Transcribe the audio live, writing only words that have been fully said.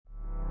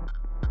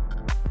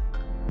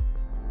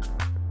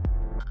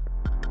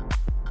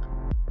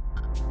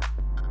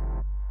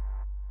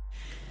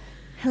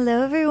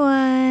Hello,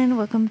 everyone.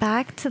 Welcome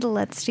back to the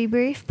Let's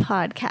Debrief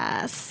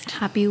podcast.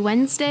 Happy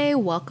Wednesday.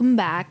 Welcome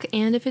back.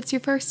 And if it's your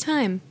first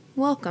time,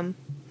 welcome.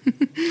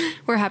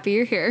 We're happy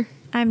you're here.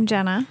 I'm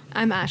Jenna.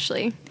 I'm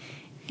Ashley.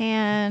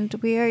 And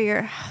we are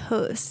your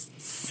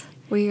hosts.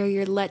 We are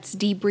your Let's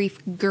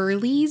Debrief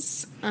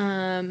girlies.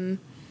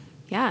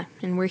 Yeah,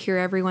 and we're here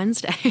every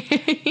Wednesday.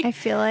 I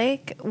feel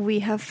like we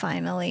have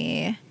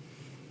finally,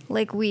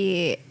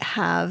 we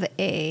have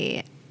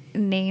a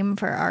name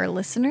for our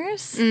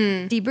listeners.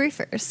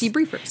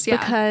 Debriefers, yeah.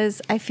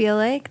 Because I feel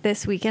like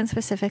this weekend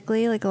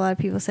specifically, a lot of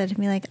people said to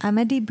me, I'm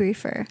a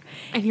debriefer.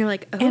 And you're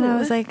like, oh. And I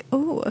was like,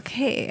 oh,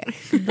 okay.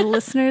 The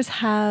listeners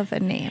have a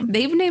name.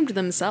 They've named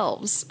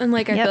themselves. And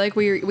I feel like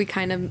we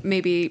kind of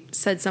maybe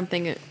said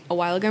something a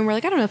while ago and we're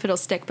like, I don't know if it'll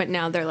stick, but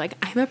now they're like,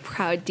 I'm a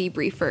proud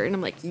debriefer. And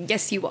I'm like,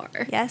 yes, you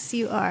are. Yes,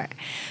 you are.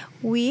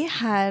 We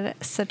had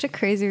such a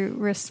crazy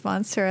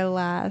response to our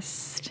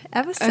last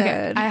episode.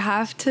 Okay, I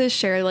have to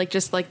share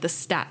the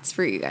stats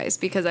for you guys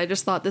because I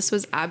just thought this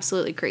was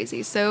absolutely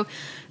crazy. So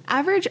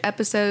average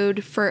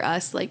episode for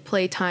us,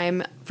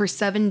 playtime for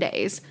 7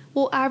 days,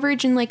 will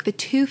average in the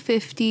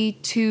 250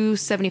 to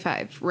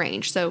 75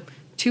 range. So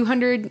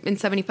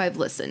 275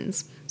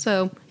 listens.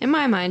 So in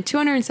my mind,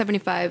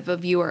 275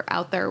 of you are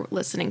out there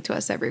listening to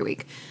us every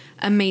week.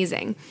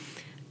 Amazing.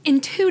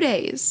 In 2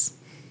 days,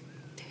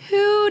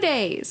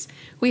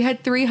 we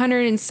had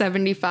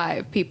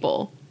 375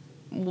 people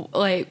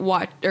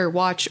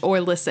watch or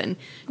listen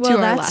to our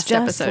last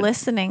episode.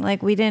 Listening.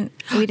 We didn't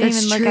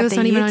even look true. at the it's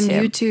not YouTube. even on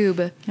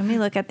YouTube. Let me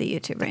look at the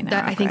YouTube right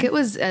now. I think it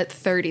was at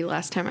 30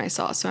 last time I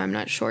saw, so I'm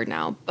not sure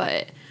now.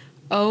 But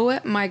oh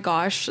my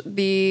gosh,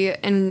 the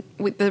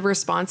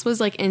response was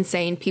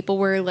insane. People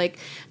were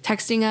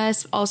texting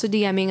us, also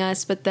DMing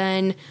us, but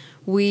then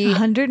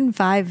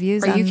 105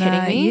 views on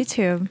kidding me?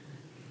 YouTube.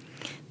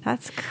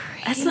 That's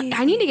crazy.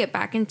 I need to get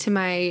back into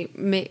my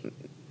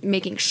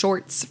making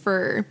shorts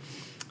for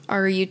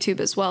our YouTube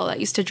as well.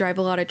 That used to drive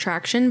a lot of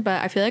traction, but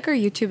I feel like our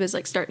YouTube is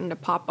starting to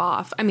pop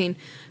off. I mean,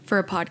 for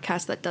a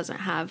podcast that doesn't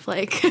have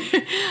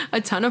a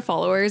ton of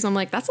followers, I'm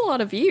that's a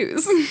lot of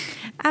views.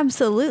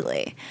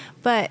 Absolutely.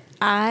 But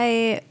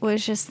I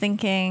was just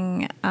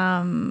thinking,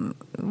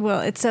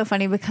 it's so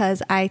funny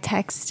because I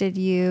texted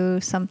you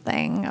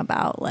something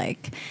about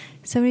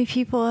so many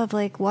people have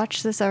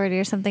watched this already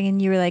or something,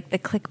 and you were the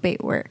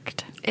clickbait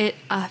worked. It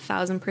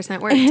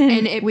 1,000% worked.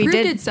 And it proved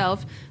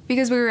itself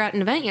because we were at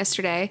an event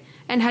yesterday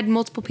and had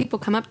multiple people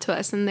come up to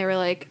us and they were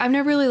like, I've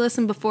never really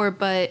listened before,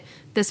 but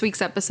this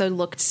week's episode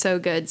looked so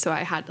good, so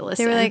I had to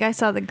listen. They were like, I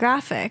saw the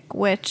graphic,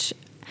 which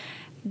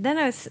then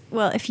I was,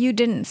 if you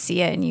didn't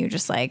see it and you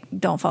just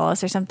don't follow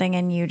us or something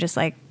and you just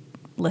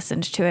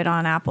listened to it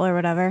on Apple or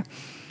whatever,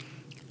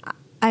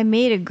 I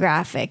made a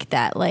graphic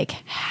that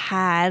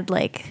had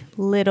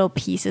little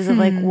pieces of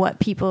what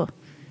people.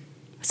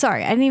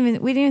 Sorry, we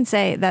didn't even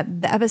say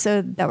that the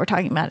episode that we're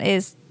talking about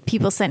is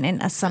people sent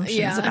in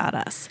assumptions about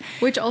us.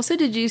 Which also,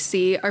 did you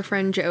see our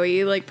friend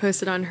Joey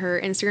posted on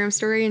her Instagram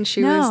story and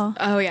she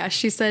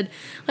she said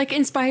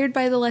inspired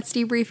by the Let's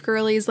Debrief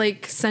girlies,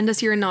 send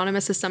us your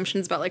anonymous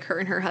assumptions about her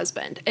and her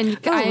husband.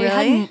 And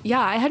really?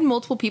 I had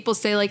multiple people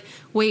say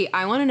wait,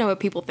 I want to know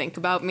what people think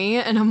about me.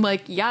 And I'm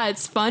yeah,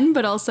 it's fun,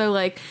 but also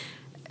it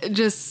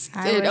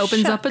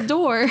opens up a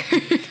door.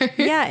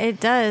 Yeah, it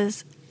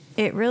does.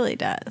 It really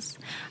does.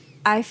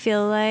 I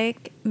feel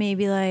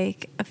maybe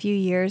a few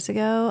years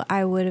ago,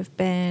 I would have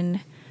been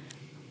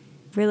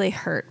really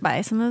hurt by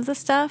some of the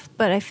stuff,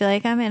 but I feel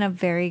I'm in a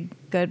very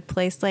good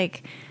place.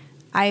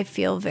 I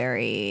feel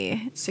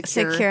very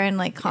secure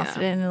and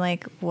confident in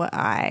who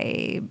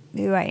I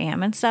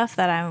am and stuff,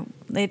 that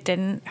it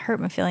didn't hurt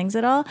my feelings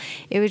at all.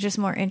 It was just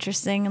more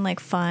interesting and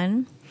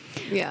fun.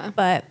 Yeah.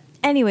 But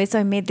anyway, so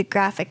I made the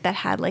graphic that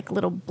had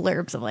little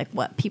blurbs of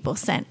what people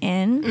sent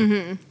in.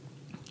 Mm-hmm.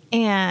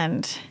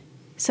 And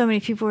so many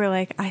people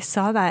were I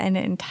saw that and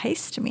it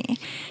enticed me.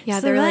 Yeah,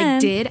 so they're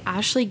did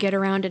Ashley get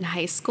around in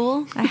high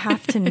school? I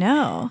have to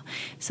know.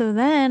 So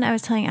then I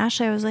was telling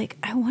Ashley, I was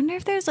I wonder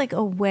if there's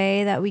a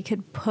way that we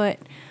could put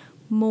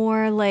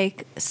more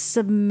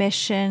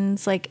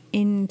submissions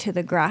into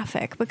the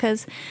graphic,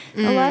 because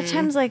a lot of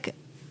times the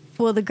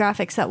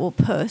graphics that we'll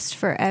post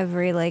for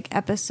every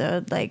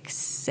episode,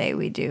 say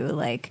we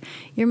do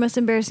your most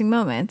embarrassing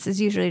moments, is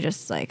usually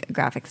just a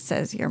graphic that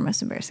says your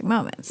most embarrassing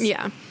moments.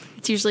 Yeah.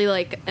 It's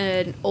usually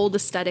an old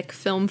aesthetic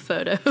film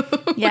photo.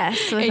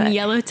 Yes. In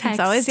yellow text. It's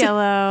always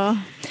yellow.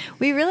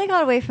 We really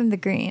got away from the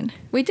green.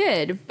 We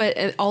did,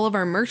 but all of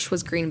our merch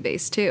was green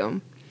based too.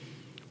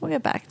 We'll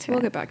get back to it.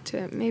 We'll get back to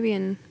it. Maybe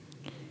in...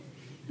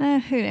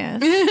 who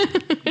knows?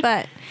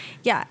 But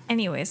yeah,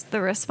 anyways,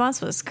 the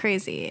response was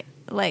crazy.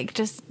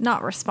 Just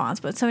not response,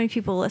 but so many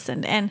people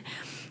listened. And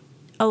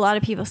a lot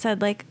of people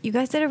said, you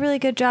guys did a really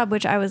good job,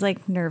 which I was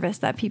nervous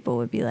that people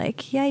would be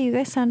yeah, you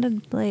guys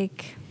sounded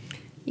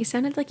You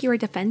sounded like you were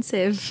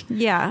defensive.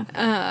 Yeah.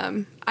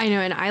 I know,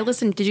 and I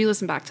listened. Did you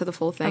listen back to the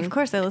full thing? Of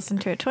course, I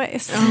listened to it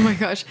twice. Oh my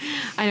gosh.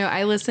 I know,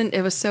 I listened.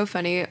 It was so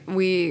funny.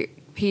 We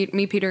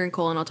me, Peter, and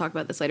Cole, and I'll talk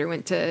about this later,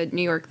 went to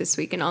New York this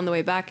week, and on the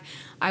way back,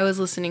 I was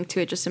listening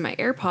to it just in my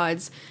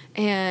AirPods,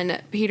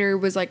 and Peter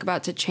was like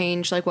about to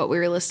change like what we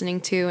were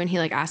listening to, and he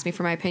like asked me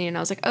for my opinion. I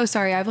was like, oh,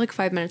 sorry, I have like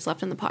 5 minutes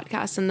left in the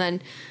podcast, and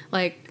then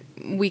like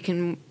we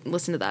can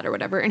listen to that or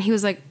whatever. And he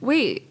was like,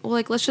 wait, well,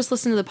 like let's just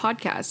listen to the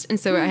podcast. And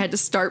so I had to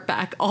start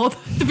back all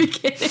the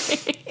beginning.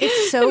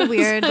 It's so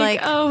weird. Like,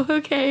 oh,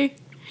 okay.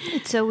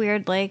 It's so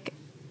weird. Like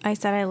I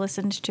said, I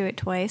listened to it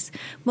twice,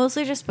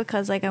 mostly just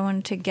because like I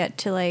wanted to get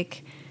to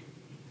like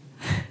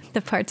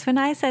the parts when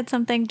I said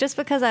something, just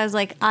because I was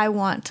like, I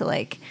want to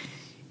like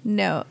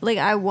know, like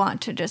I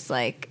want to just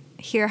like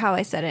hear how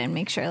I said it and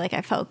make sure like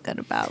I felt good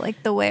about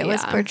like the way it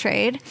was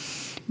portrayed.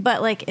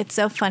 But like it's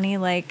so funny,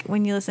 like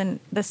when you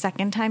listen the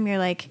second time, you're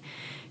like,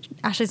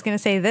 Ashley's gonna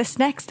say this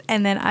next,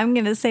 and then I'm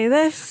gonna say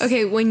this.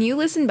 Okay, when you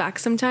listen back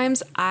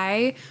sometimes,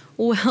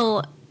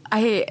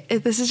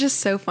 this is just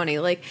so funny.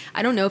 Like,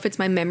 I don't know if it's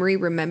my memory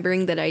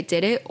remembering that I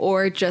did it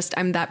or just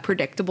I'm that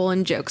predictable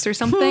in jokes or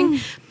something,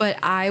 but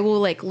I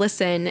will like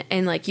listen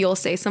and like you'll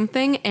say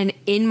something, and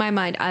in my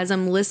mind as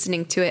I'm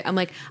listening to it, I'm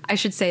like, I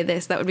should say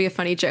this. That would be a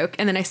funny joke.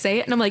 And then I say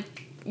it and I'm like,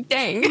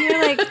 dang.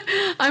 You're like,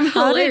 I'm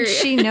how hilarious.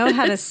 did she know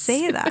how to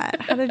say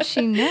that? How did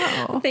she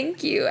know?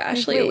 Thank you,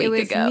 Ashley, Like, a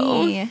week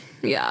ago. Me.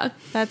 Yeah.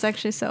 That's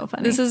actually so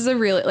funny. This is a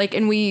really, like,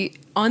 and we,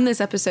 on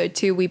this episode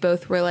too, we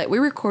both were like, we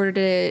recorded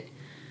it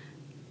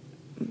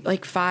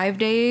like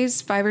 5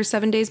 or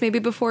 7 days maybe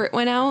before it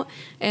went out.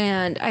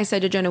 And I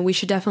said to Jenna, we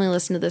should definitely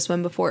listen to this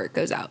one before it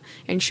goes out.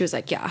 And she was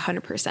like, yeah,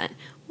 100%.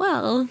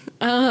 Well,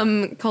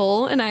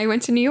 Cole and I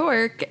went to New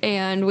York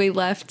and we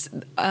left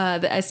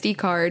the SD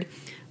card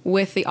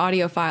with the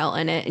audio file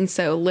in it. And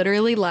so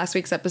literally last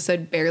week's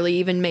episode barely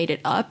even made it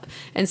up.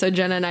 And so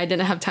Jenna and I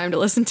didn't have time to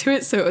listen to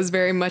it. So it was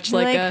very much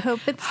like a hope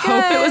it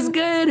was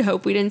good.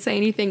 Hope we didn't say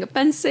anything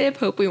offensive.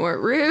 Hope we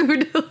weren't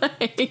rude.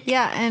 Like,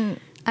 yeah. And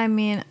I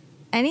mean,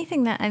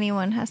 anything that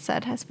anyone has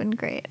said has been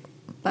great.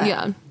 But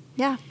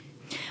yeah.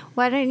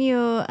 Why don't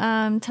you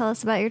tell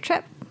us about your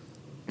trip?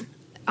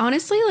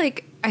 Honestly,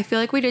 like, I feel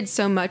like we did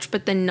so much,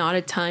 but then not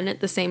a ton at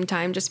the same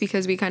time, just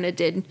because we kind of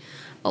did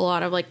a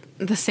lot of like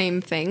the same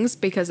things,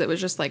 because it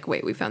was just like,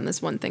 wait, we found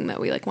this one thing that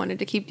we like wanted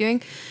to keep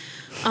doing.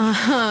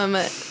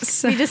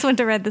 So we just went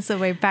to Read This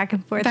Away back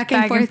and forth.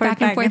 And I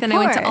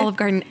went to Olive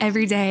Garden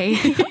every day.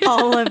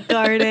 Olive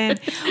Garden.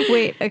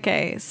 Wait,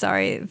 okay.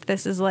 Sorry.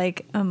 This is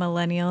like a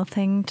millennial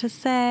thing to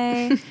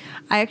say.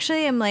 I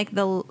actually am like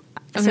I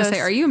was going to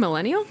say, are you a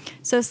millennial?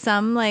 So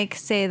some like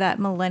say that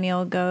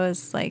millennial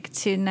goes like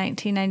to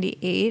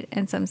 1998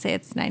 and some say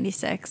it's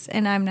 96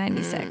 and I'm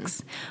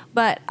 96.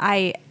 But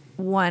I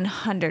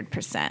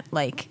 100%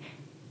 like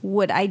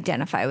would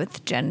identify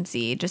with Gen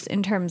Z just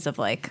in terms of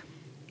like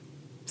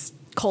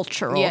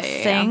cultural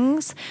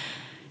things.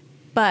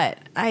 But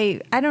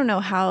I don't know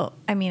how,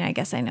 I mean, I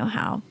guess I know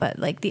how, but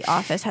like The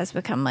Office has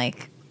become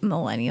like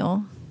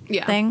millennial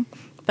thing.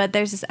 But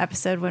there's this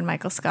episode when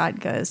Michael Scott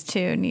goes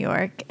to New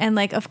York and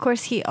like, of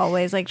course he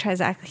always like tries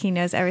to act like he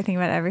knows everything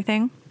about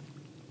everything.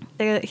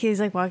 He's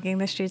like walking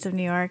the streets of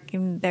New York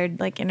and they're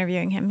like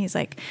interviewing him. He's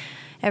like,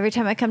 every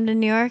time I come to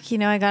New York, you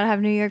know, I gotta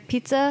have New York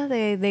pizza.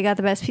 They got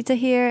the best pizza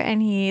here.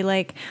 And he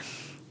like,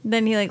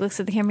 then he like looks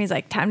at the camera. He's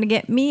like, time to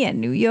get me a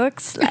New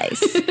York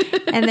slice.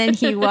 And then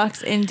he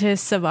walks into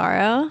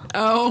Sbarro.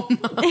 Oh,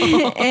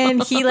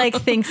 and he like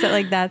thinks that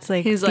like that's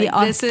like he's the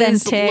like, this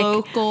is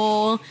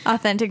local,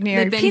 authentic New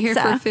York pizza. They've been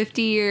pizza. here for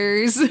 50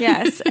 years.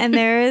 Yes, and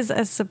there is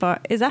a Sbarro.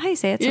 Is that how you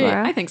say it, Sbarro?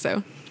 Yeah, I think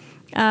so.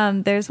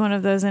 There's one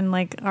of those in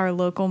like our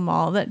local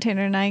mall that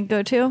Tanner and I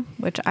go to,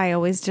 which I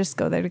always just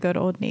go there to go to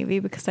Old Navy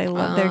because I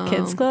love their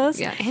kids' clothes.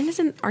 Yeah,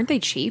 and aren't they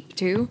cheap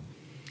too?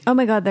 Oh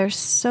my God, they're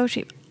so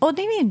cheap. Old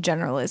Navy in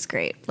general is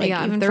great. Like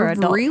even for adults.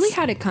 They've really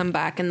had a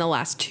comeback in the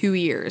last 2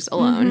 years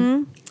alone.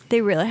 Mm-hmm. They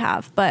really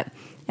have. But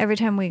every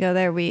time we go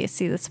there, we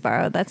see the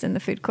Sbarro that's in the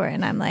food court,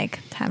 and I'm like,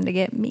 time to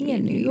get me a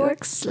New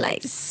York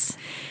slice.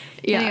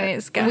 Yeah.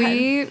 Anyways, go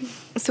ahead.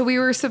 So we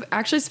were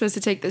actually supposed to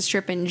take this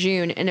trip in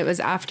June, and it was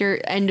after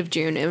end of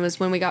June. It was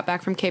when we got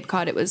back from Cape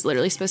Cod. It was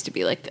literally supposed to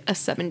be like a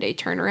 7-day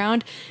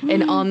turnaround.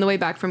 And on the way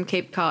back from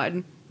Cape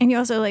Cod. And you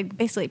also like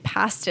basically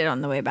passed it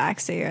on the way back.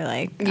 So you're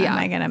like, am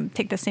I going to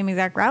take the same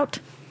exact route?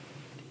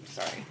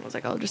 Sorry. I was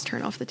like, I'll just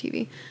turn off the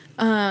TV.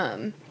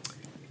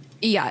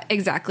 Yeah,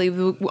 exactly.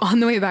 On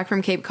the way back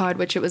from Cape Cod,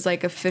 which it was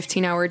like a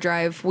 15-hour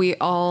drive, we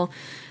all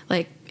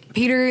like,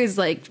 Peter is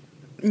like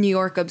New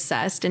York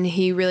obsessed and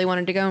he really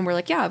wanted to go. And we're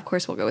like, yeah, of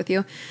course we'll go with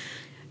you.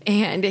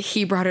 And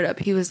he brought it up.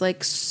 He was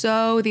like,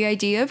 so the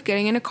idea of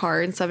getting in a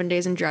car in 7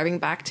 days and driving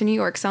back to New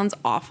York sounds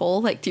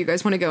awful. Like, do you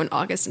guys want to go in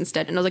August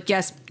instead? And I was like,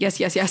 yes. Yes,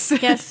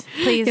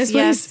 please.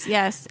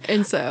 Yes.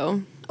 And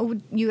so... Oh,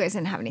 you guys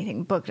didn't have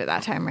anything booked at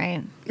that time,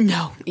 right?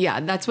 No. Yeah,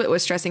 that's what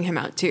was stressing him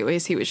out too,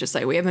 is he was just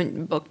like, we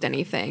haven't booked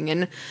anything.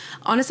 And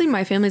honestly,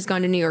 my family's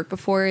gone to New York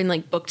before and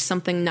like booked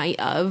something night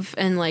of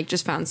and like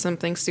just found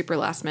something super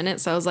last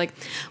minute. So I was like,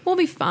 we'll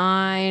be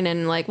fine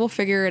and like we'll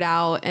figure it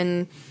out.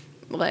 And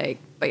like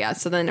But yeah,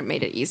 so then it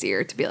made it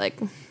easier to be like,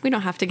 we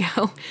don't have to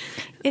go.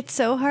 It's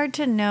so hard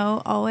to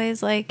know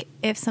always, like,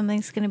 if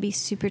something's going to be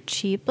super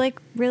cheap, like,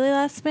 really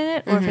last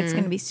minute, or if it's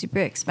going to be super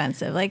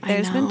expensive. Like,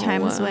 there's been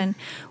times when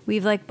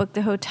we've, like, booked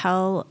a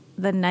hotel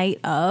the night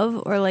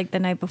of or, like, the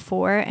night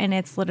before, and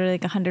it's literally,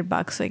 like,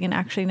 $100, like, an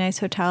actually nice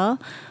hotel.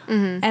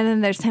 And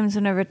then there's times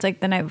whenever it's, like,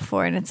 the night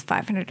before and it's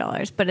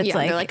 $500. But it's,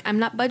 they're like, I'm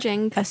not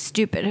budging. a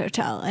stupid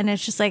hotel. And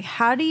it's just, like,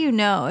 how do you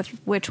know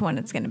which one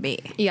it's going to be?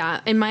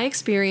 Yeah. In my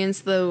experience,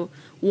 though,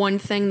 one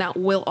thing that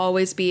will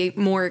always be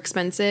more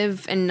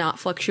expensive and not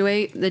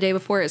fluctuate the day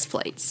before is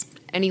flights.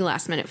 Any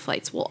last minute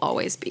flights will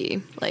always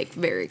be like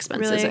very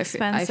expensive. Really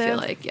I feel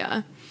like,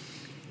 yeah.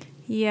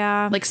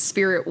 Yeah. Like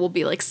Spirit will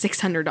be like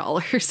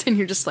 $600 and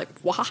you're just like,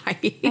 why?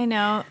 I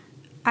know.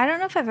 I don't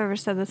know if I've ever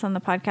said this on the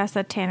podcast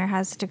that Tanner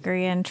has a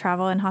degree in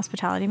travel and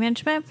hospitality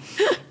management,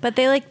 but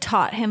they like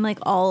taught him like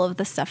all of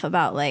the stuff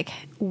about like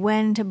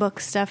when to book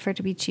stuff for it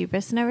to be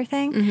cheapest and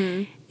everything.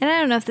 And I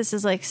don't know if this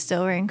is like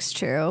still rings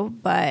true,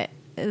 but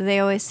they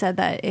always said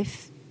that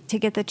if to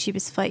get the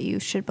cheapest flight, you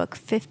should book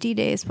 50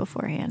 days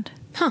beforehand.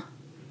 Huh.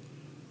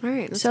 All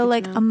right. So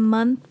like a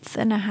month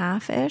and a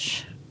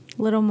half-ish,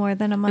 a little more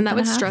than a month and a half.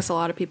 And that would stress a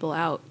lot of people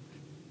out.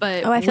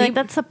 But I feel like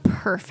that's a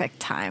perfect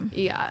time.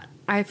 Yeah.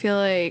 I feel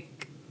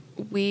like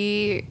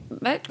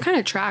that kind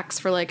of tracks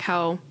for like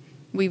how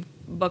we've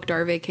booked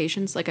our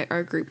vacations, like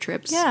our group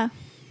trips. Yeah.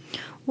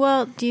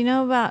 Well, do you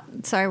know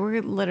about, sorry,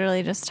 we're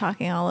literally just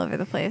talking all over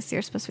the place.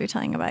 You're supposed to be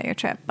telling about your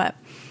trip, but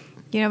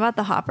you know about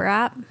the Hopper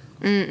app?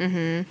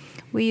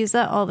 We use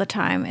that all the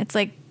time. It's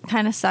like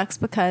kind of sucks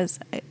because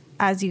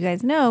as you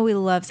guys know, we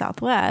love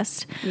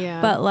Southwest.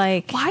 Yeah. But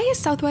like, why is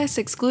Southwest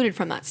excluded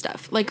from that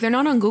stuff? Like they're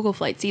not on Google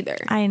Flights either.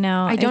 I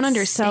know. I don't it's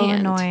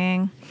understand. So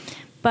annoying.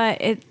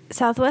 But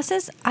Southwest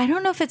is, I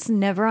don't know if it's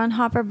never on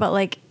Hopper, but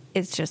like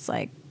it's just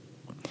like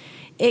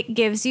it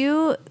gives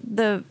you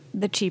the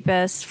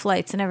cheapest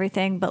flights and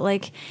everything, but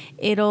like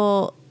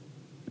it'll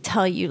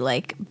tell you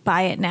like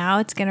buy it now,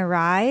 it's gonna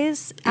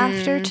rise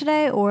after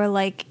today, or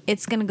like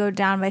it's gonna go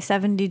down by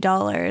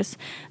 $70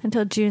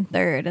 until June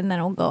 3rd and then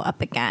it'll go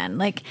up again.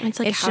 Like it's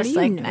like, how just do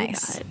you like know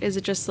nice. that? Is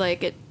it just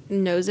like it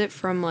knows it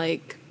from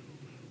like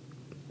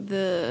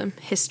the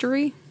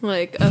history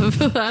like of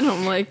that?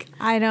 I'm like,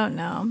 I don't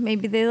know,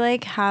 maybe they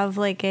like have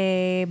like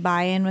a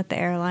buy-in with the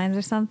airlines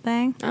or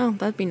something. Oh,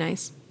 that'd be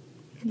nice.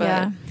 But,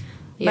 yeah.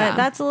 But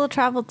that's a little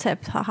travel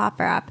tip. The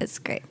Hopper app is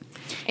great.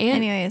 And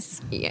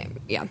anyways,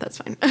 yeah, that's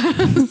fine.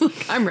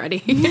 I'm ready.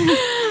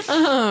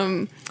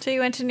 So you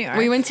went to New York.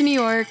 We went to New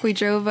York. We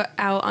drove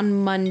out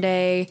on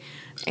Monday,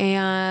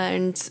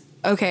 and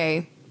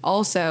okay.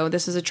 Also,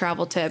 this is a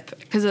travel tip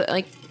because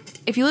like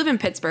if you live in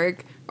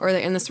Pittsburgh or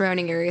in the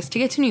surrounding areas, to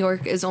get to New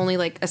York is only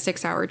like a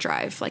 6-hour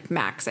drive, like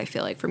max. I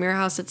feel like from your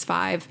house it's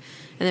 5,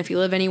 and if you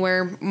live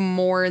anywhere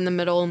more in the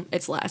middle,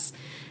 it's less.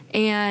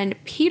 And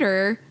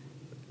Peter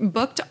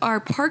booked our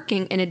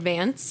parking in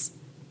advance.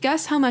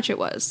 Guess how much it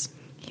was?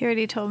 He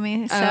already told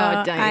me, so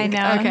oh, dang. I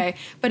know. Okay,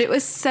 but it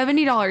was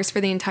 $70 for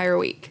the entire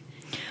week.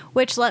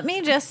 Which, let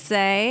me just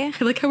say,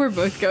 I like how we're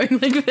both going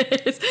like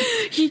this.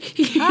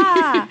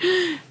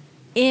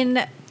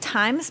 In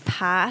times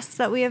past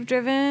that we have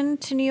driven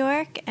to New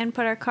York and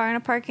put our car in a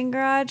parking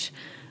garage,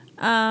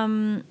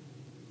 and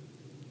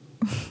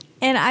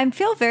I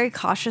feel very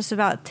cautious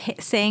about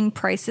saying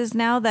prices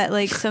now that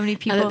like so many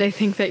people. That they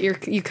think that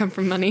you come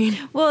from money.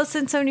 Well,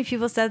 since so many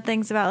people said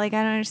things about like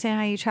I don't understand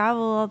how you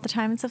travel all the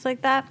time and stuff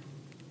like that.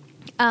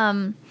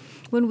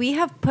 When we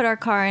have put our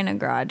car in a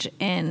garage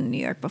in New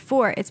York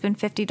before, it's been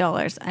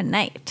 $50 a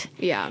night.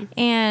 Yeah.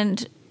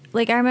 And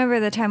like I remember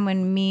the time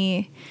when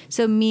me,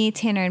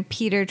 Tanner, and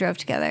Peter drove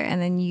together,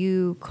 and then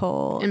you,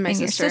 Cole, and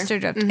your sister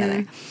drove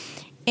together,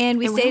 and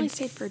we only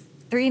stayed for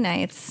 3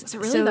 nights. Was it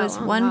really so that it was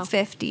long?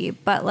 $150,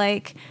 but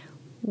like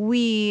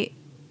we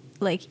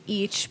like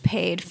each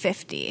paid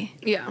 $50.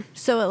 Yeah.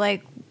 So it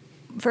like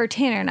for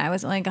Tanner and I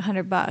was like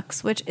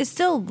 $100, which is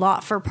still a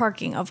lot for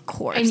parking, of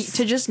course. And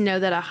to just know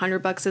that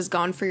 $100 is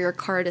gone for your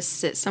car to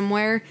sit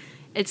somewhere,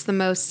 it's the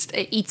most.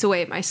 It eats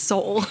away at my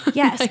soul.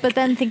 Yes, like, but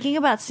then thinking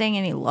about staying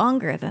any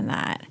longer than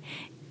that,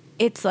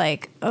 it's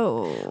like,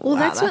 oh, well, wow,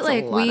 that's what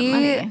like a lot of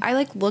money. I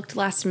like looked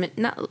last minute,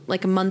 not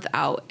like a month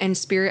out, and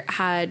Spirit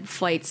had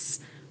flights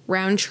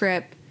round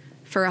trip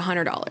for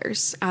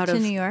 $100 out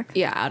of New York.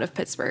 Yeah, out of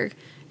Pittsburgh.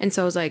 And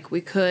so I was like,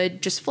 we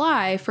could just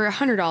fly for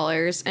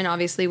 $100, and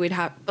obviously we'd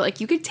have, but like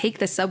you could take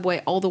the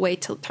subway all the way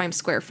to Times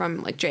Square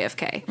from like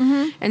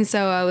JFK. And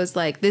so I was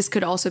like, this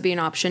could also be an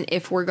option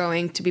if we're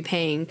going to be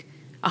paying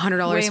 $100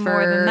 Way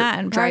more than for that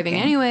in driving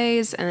parking.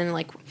 anyways. And then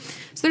like,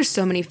 so there's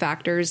so many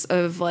factors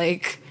of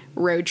like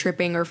road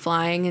tripping or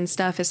flying and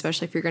stuff,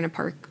 especially if you're going to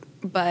park.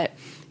 But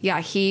yeah,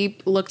 he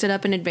looked it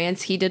up in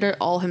advance. He did it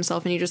all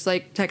himself, and he just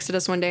like texted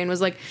us one day and was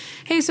like,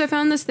 hey, so I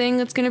found this thing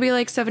that's going to be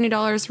like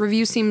 $70.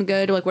 Reviews seem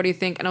good. Like, what do you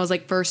think? And I was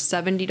like, for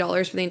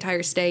 $70 for the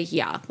entire stay?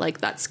 Yeah,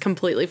 like that's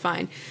completely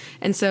fine.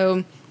 And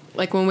so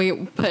like when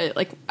we put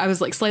like, I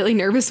was like slightly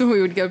nervous when we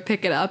would go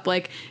pick it up,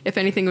 like if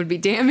anything would be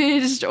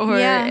damaged or,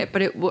 Yeah.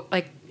 but it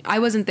I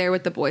wasn't there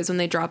with the boys when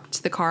they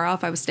dropped the car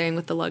off. I was staying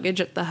with the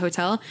luggage at the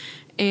hotel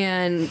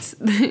and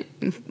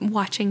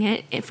watching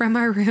it from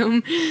our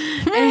room.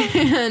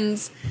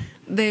 And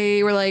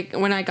they were like,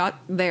 when I got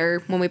there,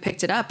 when we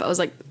picked it up, I was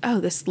like, oh,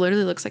 this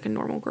literally looks like a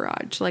normal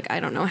garage. Like, I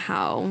don't know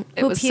how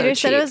it was Peter so cheap.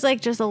 said it was like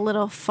just a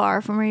little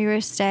far from where you were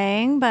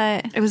staying,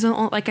 but it was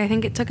like, I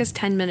think it took us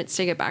 10 minutes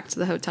to get back to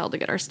the hotel to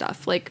get our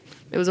stuff. Like,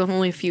 it was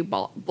only a few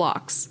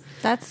blocks.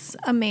 that's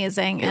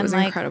amazing. It was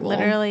like incredible.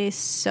 Literally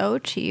so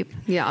cheap.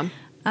 Yeah.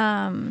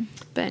 But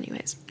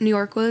anyways, New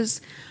York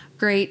was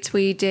great.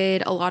 We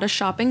did a lot of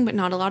shopping, but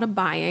not a lot of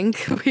buying.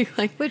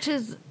 Which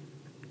is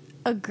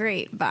a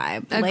great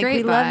vibe.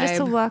 We love just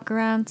to walk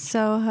around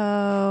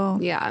Soho.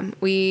 Yeah.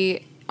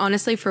 We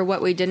honestly, for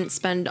what we didn't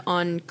spend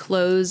on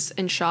clothes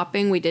and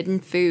shopping, we did in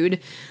food.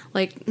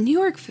 Like, New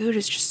York food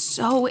is just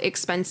so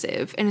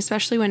expensive. And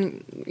especially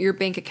when your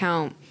bank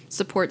account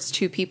supports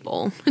 2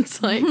 people.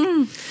 It's like,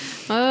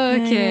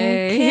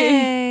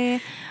 okay.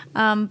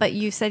 But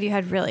you said you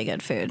had really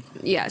good food.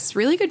 Yes,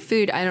 really good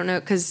food. I don't know,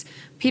 because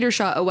Peter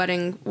shot a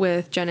wedding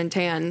with Jen and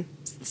Tan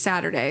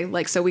Saturday.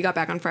 Like, so we got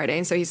back on Friday.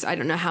 And so I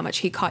don't know how much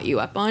he caught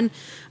you up on.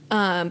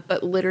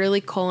 But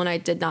literally Cole and I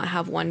did not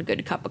have one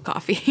good cup of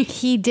coffee.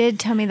 He did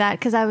tell me that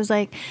because I was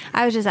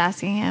just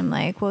asking him,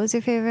 like, what was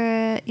your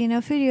favorite,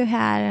 food you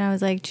had? And I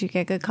was like, did you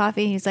get good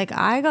coffee? He's like,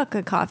 I got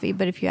good coffee.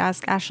 But if you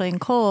ask Ashley and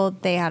Cole,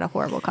 they had a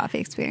horrible coffee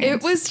experience.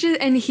 It was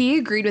just, and he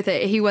agreed with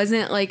it. He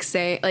wasn't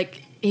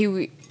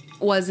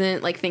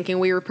wasn't like thinking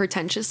we were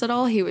pretentious at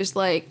all. He was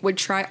like, would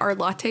try our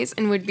lattes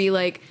and would be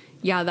like,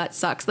 yeah, that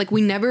sucks. Like,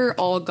 we never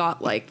all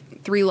got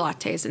like 3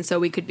 lattes. And so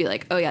we could be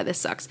like, oh yeah, this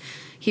sucks.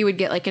 He would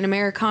get like an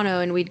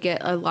Americano and we'd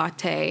get a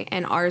latte,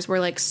 and ours were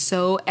like,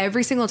 so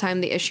every single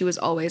time the issue was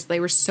always they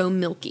were so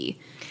milky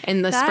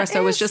and the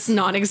espresso was just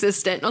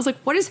non-existent. And I was like,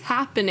 what is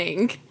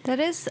happening? That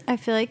is, I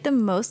feel like, the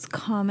most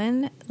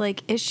common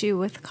like issue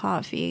with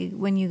coffee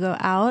when you go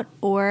out,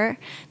 or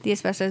the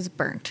espresso is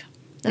burnt.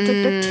 That's like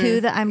the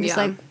 2 that I'm just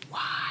like,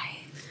 why?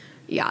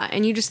 Yeah,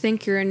 and you just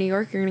think you're in New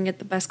York, you're going to get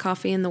the best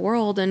coffee in the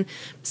world. And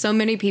so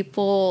many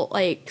people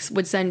like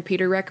would send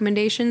Peter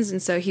recommendations, and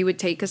so he would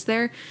take us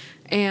there.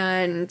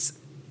 And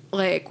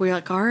like, we're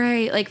like, all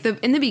right. Like,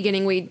 in the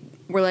beginning, we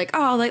were like,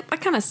 oh, like, that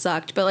kind of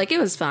sucked, but like,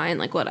 it was fine,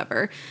 like,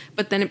 whatever.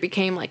 But then it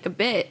became like a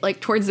bit, like,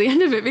 towards the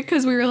end of it,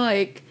 because we were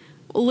like,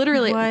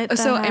 literally.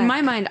 So in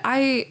my mind,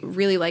 I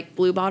really like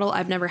Blue Bottle.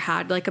 I've never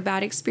had like a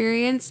bad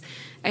experience,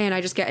 and I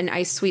just get an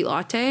iced sweet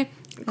latte.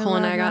 Cole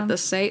and I got the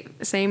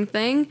same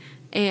thing.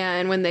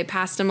 And when they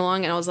passed them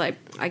along, and I was like,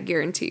 I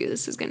guarantee you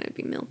this is going to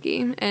be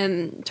milky,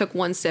 and took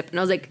one sip, and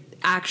I was like,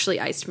 actually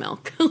iced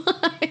milk.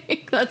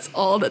 Like, that's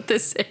all that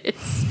this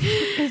is.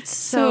 It's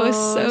so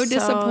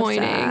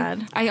disappointing.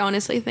 Sad. I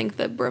honestly think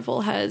that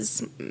Breville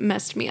has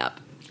messed me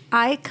up.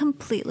 I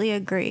completely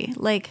agree.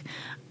 Like,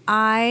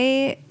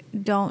 I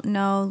don't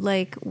know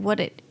like what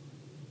it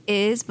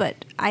is,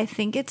 but I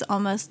think it's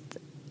almost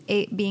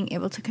being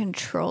able to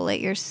control it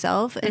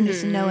yourself and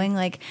just knowing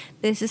like,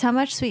 this is how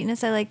much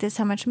sweetness I like, this is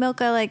how much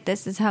milk I like,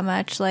 this is how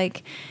much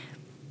like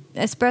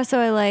espresso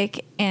I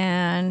like,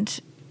 and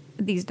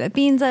these are the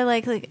beans I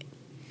like,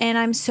 and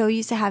I'm so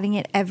used to having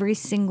it every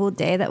single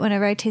day that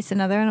whenever I taste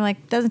another one, I'm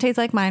like, doesn't taste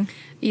like mine.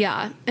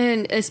 Yeah,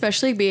 and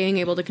especially being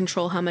able to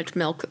control how much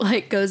milk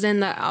like goes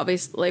in, that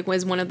obviously like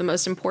was one of the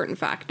most important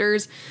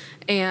factors.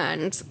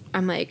 And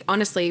I'm like,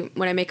 honestly,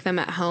 when I make them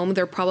at home,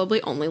 they're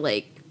probably only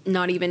like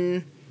not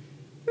even,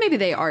 maybe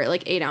they are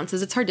like 8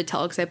 ounces. It's hard to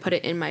tell because I put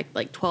it in my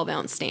like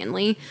 12-ounce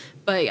Stanley.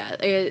 But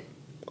yeah,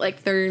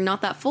 like they're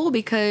not that full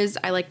because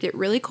I liked it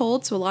really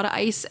cold, so a lot of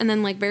ice and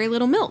then like very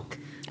little milk.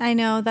 I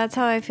know, that's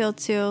how I feel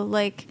too.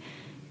 Like,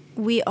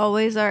 we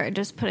always are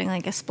just putting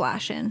like a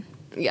splash in.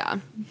 Yeah.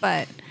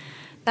 But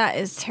that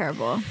is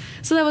terrible.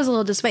 So that was a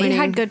little disappointing. But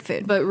you had good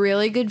food. But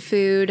really good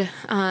food.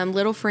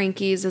 Little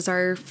Frankie's is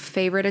our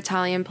favorite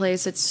Italian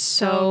place. It's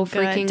so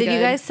freaking good. Did you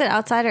guys sit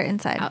outside or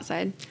inside?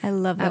 Outside. I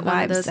love the at vibes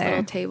one of those there.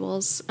 little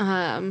tables.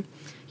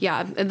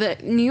 Yeah, the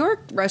New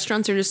York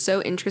restaurants are just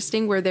so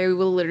interesting, where they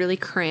will literally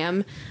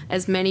cram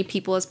as many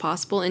people as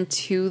possible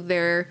into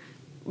their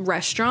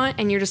restaurant,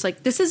 and you're just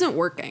like, this isn't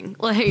working.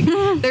 Like,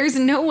 there's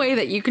no way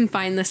that you can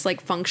find this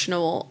like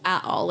functional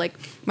at all. Like,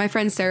 my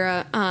friend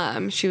Sarah,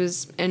 she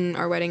was in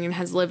our wedding and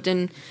has lived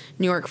in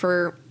New York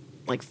for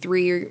like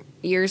 3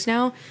 years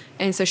now,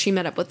 and so she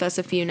met up with us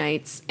a few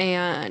nights,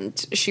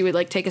 and she would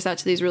like take us out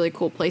to these really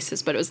cool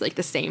places, but it was like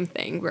the same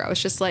thing where I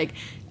was just like,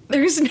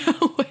 there's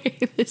no way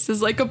this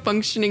is like a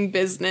functioning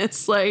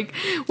business. Like,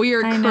 we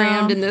are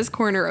crammed in this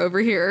corner over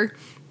here.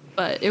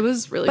 But it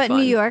was really fun. But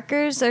New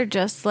Yorkers are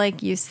just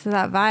like used to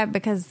that vibe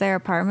because their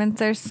apartments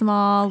are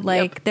small.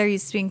 Like, they're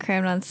used to being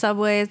crammed on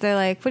subways. They're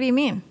like, what do you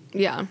mean?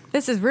 Yeah.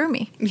 This is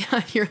roomy.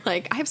 Yeah. You're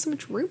like, I have so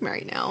much room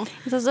right now.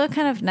 It's also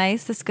kind of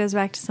nice. This goes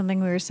back to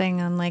something we were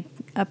saying on like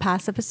a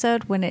past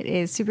episode when it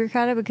is super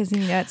crowded because you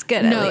know it's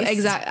good. No,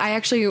 exactly. I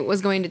actually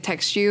was going to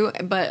text you,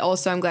 but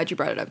also I'm glad you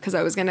brought it up because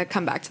I was going to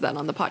come back to that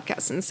on the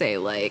podcast and say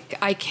like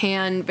I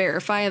can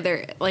verify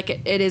there like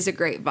it is a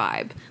great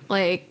vibe.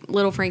 Like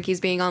Little Frankie's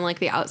being on like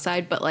the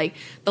outside, but like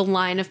the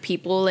line of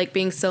people like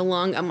being so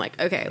long, I'm like,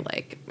 okay,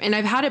 like, and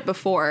I've had it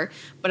before,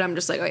 but I'm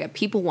just like, oh yeah,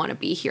 people want to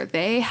be here.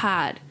 They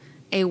had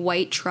a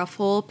white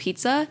truffle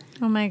pizza.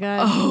 Oh my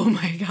god. Oh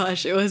my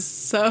gosh, it was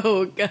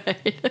so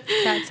good.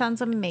 That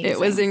sounds amazing. It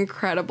was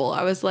incredible.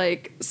 I was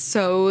like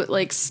so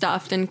like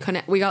stuffed and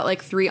couldn't. We got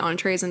like 3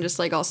 entrees and just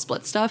like all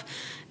split stuff,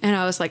 and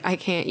I was like, I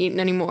can't eat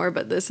anymore.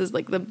 But this is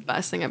like the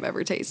best thing I've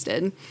ever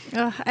tasted.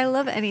 Oh, I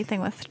love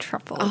anything with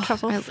truffle. Oh,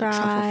 Truffle I love fries.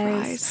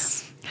 truffle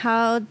fries.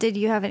 How did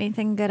you have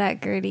anything good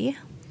at Gertie?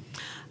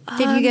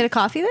 Did you get a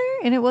coffee there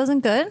and it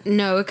wasn't good?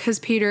 No, because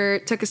Peter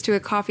took us to a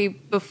coffee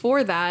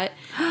before that.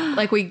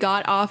 Like we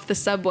got off the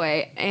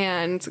subway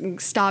and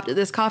stopped at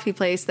this coffee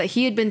place that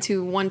he had been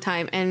to one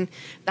time. And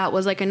that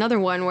was like another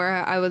one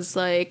where I was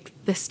like,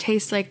 this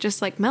tastes like just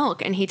like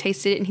milk. And he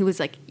tasted it and he was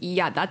like,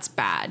 yeah, that's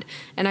bad.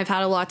 And I've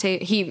had a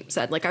latte. He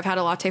said like, I've had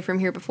a latte from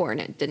here before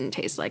and it didn't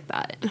taste like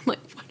that. And I'm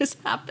like, what is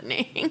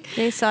happening?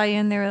 They saw you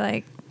and they were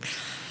like...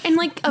 And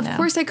like, of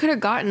course I could have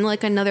gotten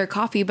like another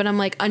coffee, but I'm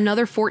like,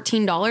 another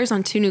 $14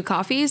 on 2 new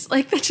coffees?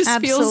 Like that just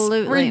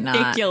Absolutely feels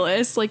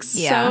ridiculous. Like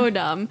so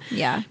dumb.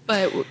 Yeah.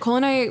 But Cole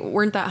and I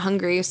weren't that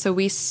hungry. So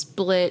we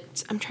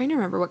split, I'm trying to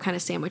remember what kind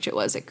of sandwich it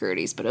was at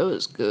Gertie's, but it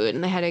was good.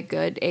 And they had a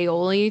good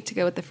aioli to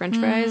go with the French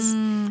fries.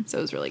 So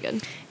it was really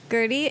good.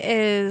 Gertie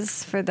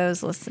is, for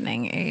those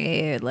listening,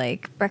 a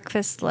like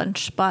breakfast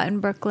lunch spot in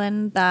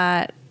Brooklyn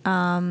that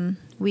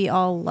we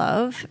all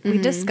love. We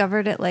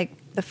discovered it like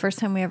the first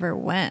time we ever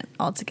went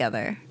all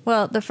together.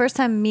 Well, the first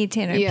time me,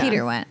 Tanner, and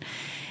Peter went.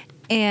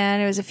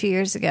 And it was a few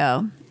years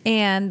ago.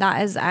 And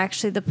that is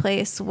actually the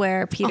place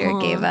where Peter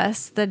gave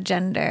us the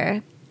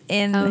gender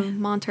of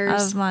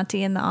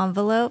Monty in the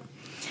envelope.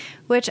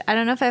 Which I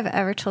don't know if I've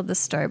ever told this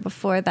story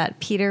before, that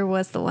Peter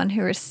was the one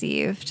who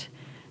received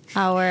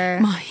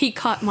he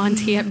caught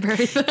Monty at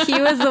birth. He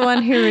was the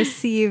one who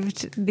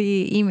received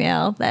the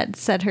email that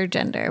said her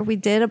gender. We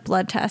did a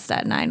blood test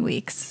at 9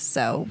 weeks,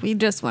 so we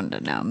just wanted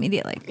to know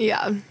immediately.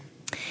 Yeah.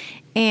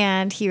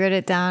 And he wrote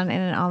it down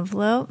in an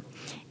envelope,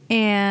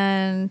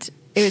 and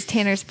it was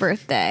Tanner's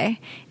birthday,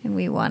 and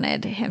we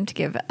wanted him to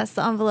give us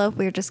the envelope.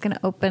 We were just going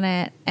to open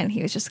it, and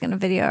he was just going to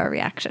video our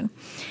reaction.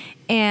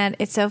 And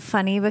it's so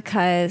funny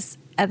because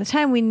at the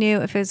time we knew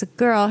if it was a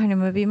girl, her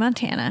name would be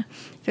Montana.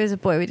 If it was a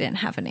boy, we didn't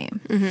have a name.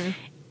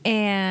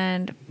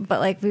 But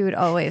like we would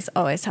always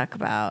talk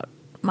about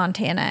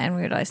Montana, and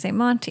we would always say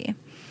Monty.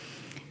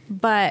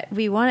 But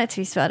we want it to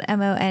be spelled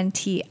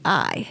Monti.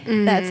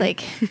 That's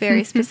like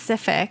very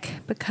specific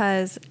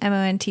because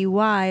Monty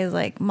is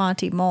like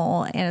Monty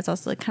Mole, and it's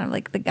also like kind of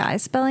like the guy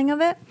spelling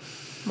of it.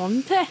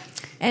 Monte.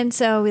 And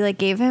so we like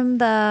gave him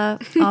the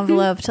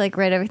envelope to like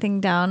write everything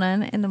down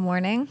in the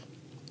morning.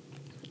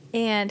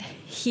 And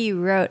he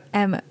wrote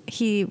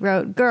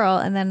girl,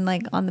 and then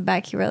like on the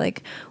back he wrote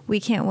like,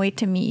 we can't wait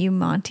to meet you,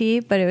 Monty,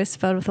 but it was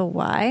spelled with a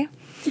Y.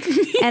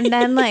 And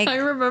then like I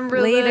remember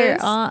later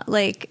this. on,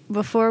 like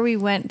before we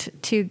went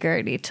to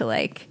Gertie to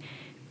like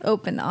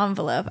open the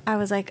envelope, I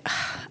was like,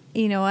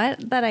 you know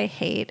what that I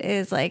hate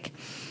is like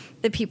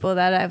the people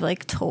that I've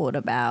like told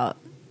about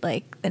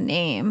like the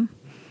name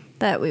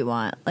that we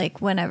want, like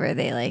whenever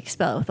they like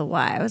spell it with a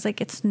Y, I was like,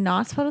 it's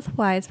not spelled with a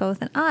Y, it's spelled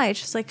with an I. It's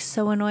just like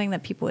so annoying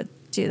that people would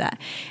do that.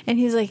 And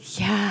he's like,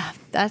 yeah,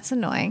 that's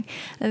annoying.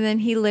 And then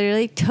he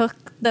literally took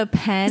the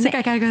pen. He's like,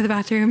 I gotta go to the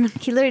bathroom.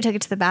 He literally took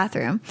it to the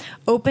bathroom,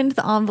 opened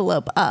the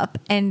envelope up,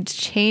 and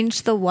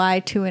changed the Y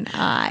to an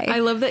I. I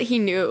love that he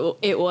knew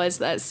it was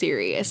that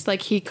serious.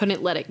 Like he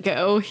couldn't let it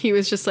go. He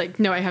was just like,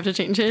 no, I have to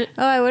change it.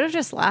 Oh, I would have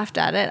just laughed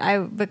at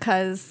it.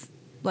 Because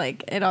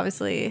like it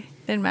obviously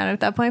didn't matter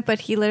at that point, but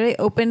he literally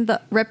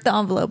ripped the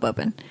envelope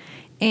open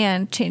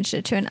and changed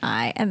it to an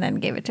I and then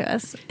gave it to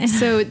us.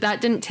 So that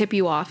didn't tip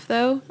you off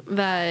though?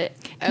 That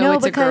no,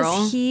 it's because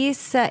a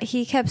girl?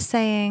 he kept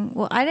saying,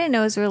 well, I didn't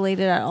know it was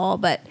related at all,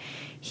 but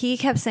he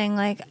kept saying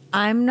like,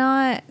 I'm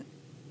not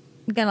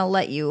gonna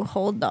let you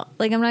I'm not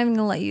even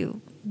gonna let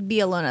you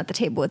be alone at the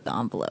table with the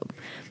envelope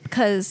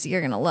because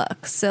you're gonna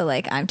look. So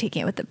like I'm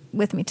taking it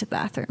with me to the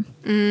bathroom.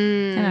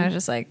 And I was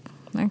just like,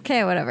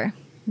 okay, whatever.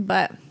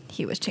 But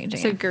he was changing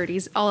it. So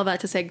Gertie's, all of that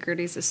to say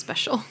Gertie's is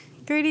special.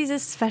 Gertie's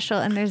is special,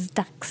 and there's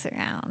ducks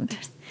around.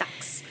 There's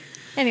ducks.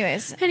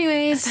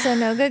 Anyways, so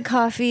no good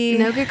coffee.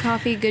 No good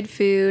coffee, good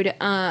food.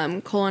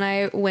 Cole and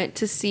I went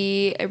to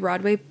see a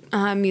Broadway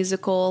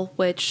musical,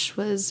 which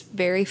was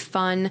very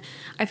fun.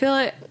 I feel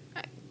like,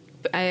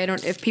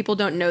 if people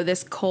don't know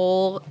this,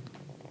 Cole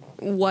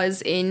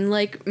was in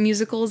like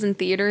musicals and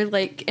theater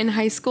like in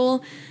high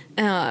school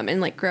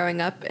and like growing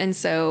up. And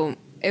so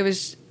it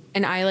was,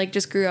 and I like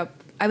just grew up.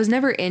 I was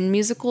never in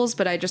musicals,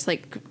 but I just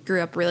like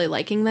grew up really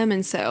liking them.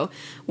 And so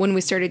when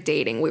we started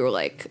dating, we were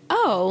like,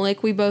 oh,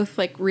 like we both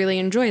like really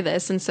enjoy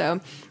this. And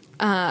so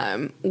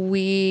when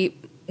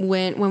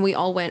we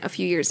all went a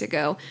few years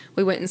ago,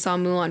 we went and saw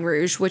Moulin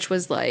Rouge, which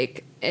was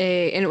like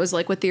and it was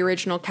like with the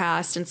original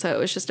cast. And so it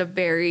was just a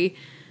very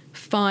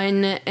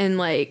fun and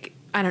like,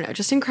 I don't know,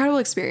 just incredible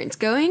experience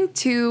going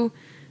to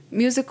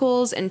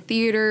musicals and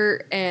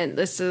theater. And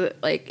this is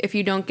like, if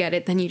you don't get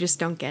it, then you just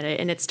don't get it.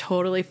 And it's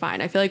totally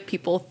fine. I feel like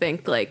people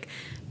think like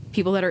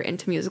people that are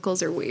into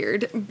musicals are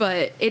weird,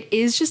 but it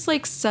is just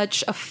like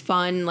such a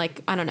fun,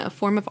 like, I don't know,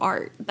 form of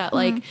art that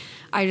like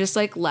I just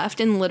like left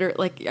and literally,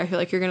 like, I feel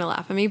like you're gonna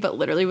laugh at me, but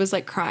literally was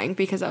like crying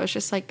because I was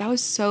just like, that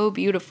was so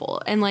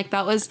beautiful. And like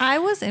that was, I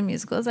was in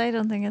musicals. I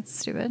don't think it's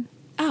stupid.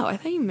 oh, I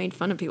thought you made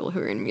fun of people who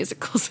were in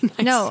musicals in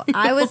high No, school.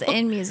 I was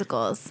in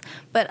musicals,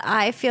 but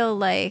I feel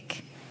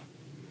like,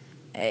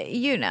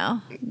 you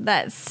know,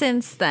 that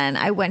since then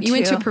I went You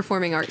went to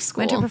performing arts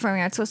school. Went to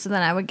performing arts school, so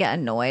then I would get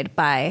annoyed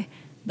by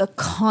the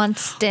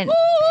constant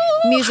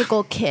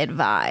musical kid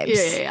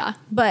vibes. Yeah.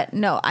 But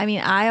no, I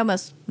mean, I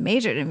almost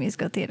majored in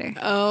musical theater.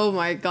 Oh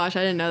my gosh,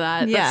 I didn't know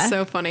that. Yeah. That's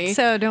so funny.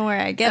 So don't worry,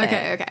 I get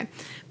it. Okay.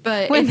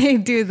 But When they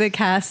do the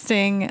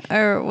casting,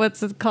 or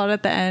what's it called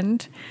at the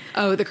end?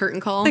 oh, the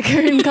curtain call. The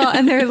curtain call,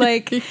 and they're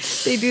like,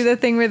 they do the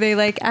thing where they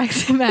like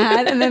act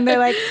mad, and then they're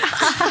like,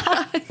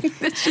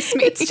 It's just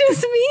me. it's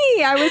just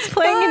me. I was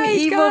playing an Guys,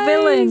 evil guys.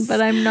 villain,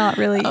 but I'm not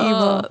really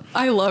evil.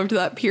 I loved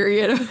that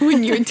period of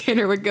when you and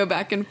Tanner would go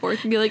back and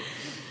forth and be like,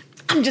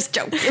 I'm just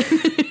joking.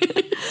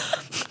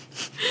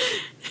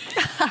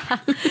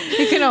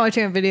 You can watch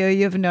a video.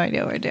 You have no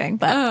idea what we're doing,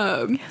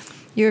 but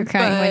you were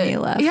crying when you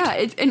left.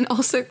 Yeah, and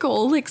also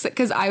Cole, like,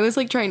 because I was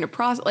like trying to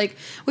process. Like,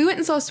 we went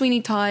and saw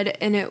Sweeney Todd,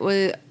 and it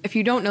was, if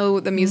you don't know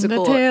the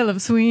musical, The Tale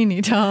of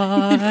Sweeney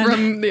Todd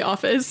from The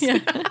Office. Yeah.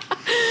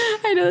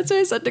 I know, that's what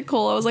I said to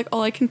Cole. I was like,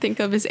 all I can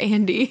think of is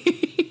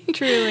Andy.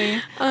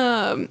 Truly.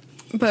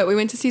 But we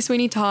went to see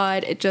Sweeney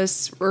Todd. It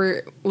just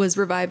was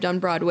revived on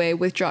Broadway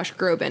with Josh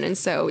Groban. And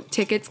so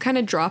tickets kind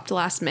of dropped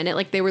last minute.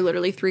 Like, they were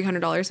literally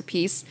 $300 a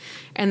piece.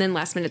 And then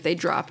last minute they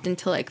dropped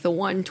into like the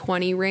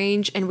 $120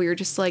 range. And we were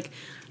just like,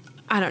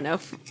 I don't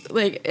know.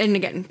 Like, and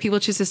again, people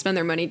choose to spend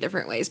their money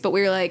different ways. But we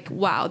were like,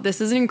 wow,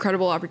 this is an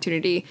incredible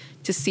opportunity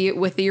to see it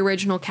with the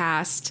original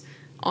cast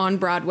on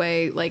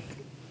Broadway. Like,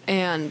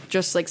 and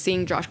just like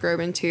seeing Josh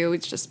Groban too.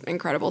 It's just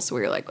incredible. So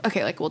we were like,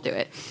 okay, like we'll do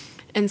it.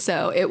 And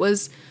so it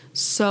was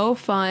so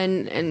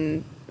fun,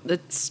 and the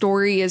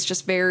story is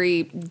just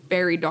very,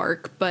 very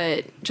dark,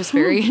 but just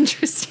very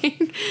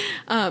interesting.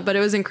 But it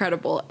was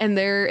incredible. And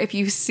there, if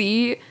you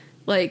see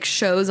like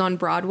shows on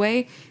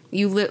Broadway,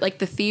 like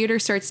the theater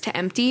starts to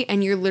empty,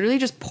 and you're literally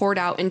just poured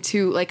out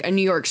into like a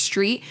New York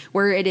street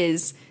where it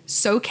is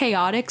so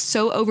chaotic,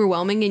 so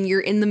overwhelming, and you're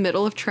in the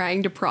middle of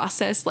trying to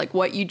process like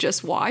what you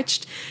just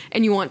watched,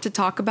 and you want to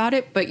talk about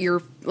it, but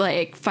you're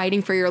like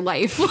fighting for your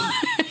life.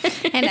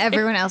 And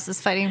everyone else is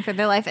fighting for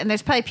their life. And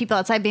there's probably people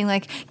outside being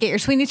like, get your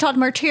Sweeney Todd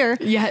merch here.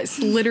 Yes,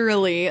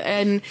 literally.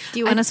 And Do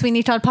you want a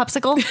Sweeney Todd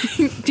popsicle?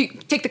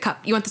 take the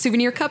cup. You want the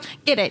souvenir cup?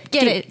 Get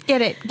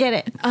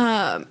it.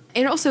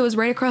 And also it was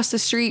right across the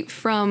street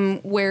from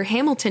where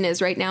Hamilton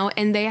is right now,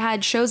 and they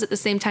had shows at the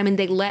same time, and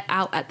they let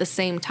out at the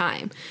same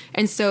time.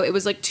 And so it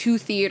was like two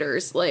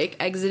theaters like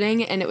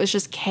exiting, and it was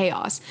just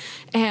chaos.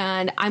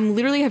 And I'm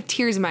literally have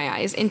tears in my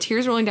eyes and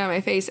tears rolling down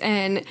my face,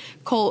 and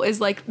Cole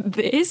is like,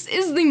 this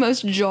is the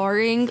most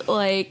jarring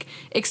like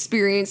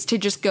experience to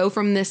just go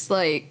from this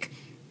like,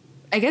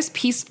 I guess,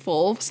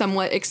 peaceful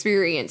somewhat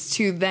experience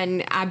to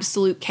then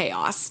absolute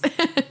chaos.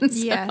 And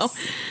so Yes.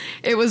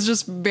 it was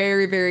just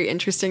very, very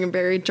interesting and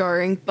very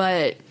jarring,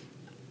 but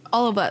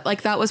all of that,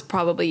 like that was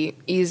probably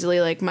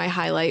easily like my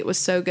highlight. Was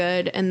so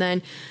good. And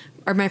then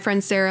my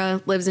friend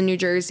Sarah lives in New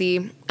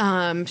Jersey.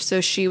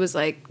 So she was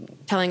like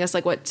telling us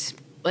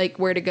like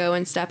where to go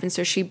and stuff. And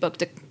so she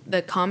booked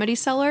the Comedy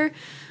Cellar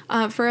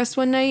for us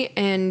one night,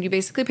 and you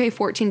basically pay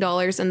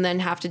 $14 and then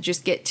have to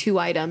just get 2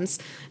 items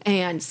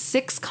and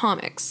 6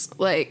 comics.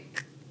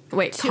 Like,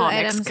 wait, 2 comics,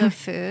 items of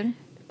food.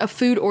 a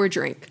food or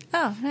drink.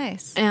 Oh,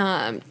 nice.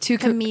 2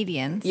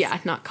 Comedians. Yeah,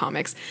 not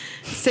comics.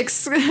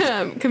 6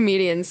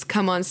 comedians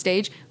come on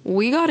stage.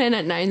 We got in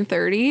at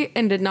 9:30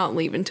 and did not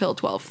leave until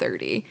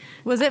 12:30.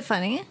 Was it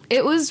funny?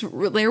 It was.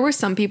 There were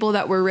some people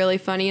that were really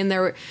funny, and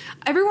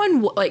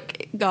everyone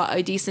like got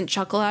a decent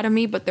chuckle out of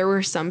me. But there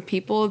were some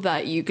people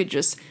that you could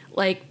just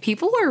like.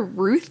 People are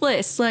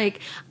ruthless.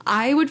 Like,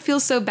 I would feel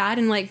so bad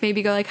and like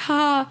maybe go like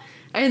ha.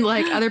 And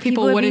like other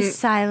people would wouldn't be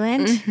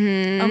silent.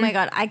 Mm-hmm. Oh my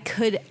God. I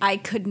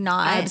could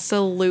not.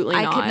 Absolutely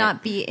not. I could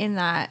not be in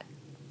that.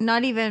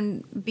 Not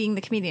even being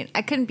the comedian.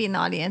 I couldn't be in the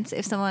audience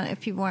if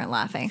people weren't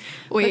laughing.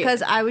 Wait.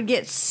 Because I would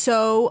get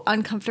so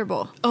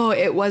uncomfortable. Oh,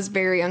 it was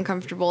very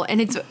uncomfortable.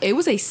 And it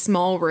was a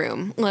small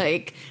room.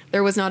 Like,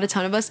 there was not a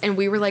ton of us, and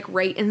we were like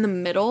right in the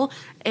middle.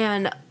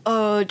 And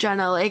oh,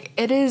 Jenna, like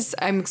it is,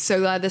 I'm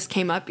so glad this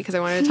came up because I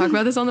wanted to talk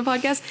about this on the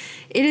podcast.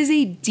 It is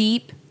a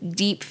deep,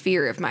 deep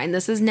fear of mine.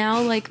 This is now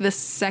like the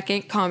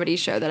second comedy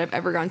show that I've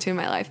ever gone to in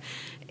my life.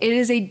 It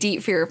is a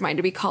deep fear of mine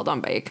to be called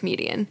on by a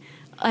comedian.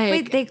 Like,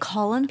 Wait, they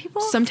call on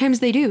people? sometimes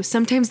they do.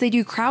 Sometimes they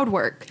do crowd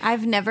work.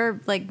 I've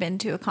never like been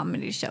to a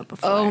comedy show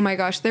before. Oh my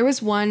gosh. There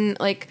was one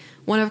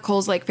of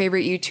Cole's like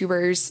favorite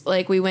YouTubers.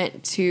 Like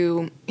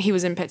he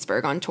was in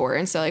Pittsburgh on tour.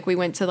 And so like we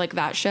went to like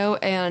that show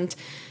and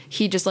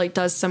he just like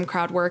does some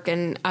crowd work.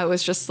 And I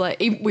was just like,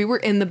 we were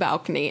in the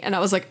balcony and I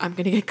was like, I'm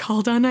going to get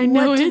called on. I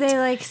know What it. do they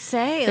like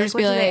say? They'll Like, just what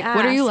be do they like,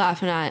 what are you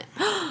ask? laughing at?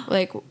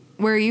 Like,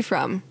 where are you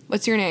from?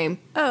 What's your name?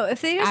 Oh,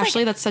 if they just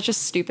Ashley, that's such a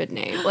stupid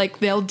name. Like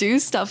they'll do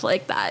stuff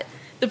like that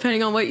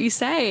depending on what you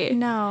say.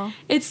 no.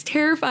 It's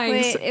terrifying.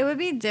 Wait, it would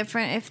be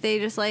different if they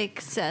just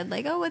like said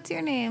like, "Oh, what's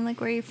your name?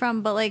 Like, where are you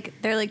from?" But like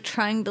they're like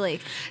trying to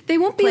like They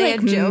won't be play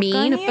like a joke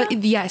mean, on you? but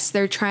yes,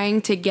 they're trying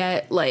to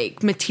get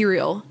like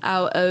material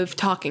out of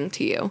talking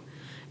to you.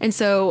 And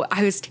so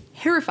I was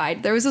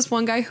terrified. There was this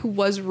one guy who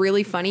was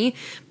really funny,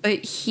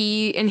 but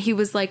he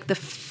was like the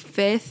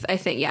fifth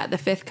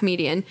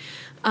comedian.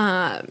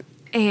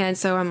 And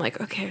so I'm like,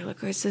 okay,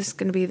 look, is this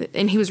going to be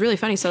and he was really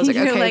funny. So I was like,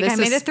 You're okay, like, this I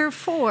made is, it through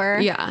 4.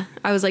 yeah,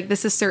 I was like,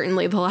 this is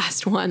certainly the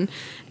last one.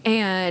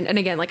 And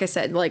again, like I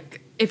said,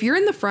 like if you're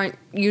in the front,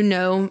 you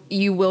know,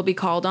 you will be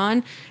called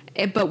on,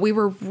 but we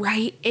were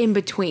right in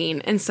between.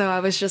 And so I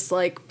was just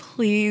like,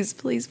 please,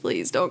 please,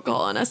 please don't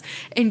call on us.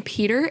 And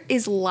Peter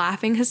is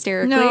laughing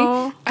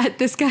hysterically at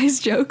this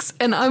guy's jokes.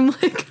 And I'm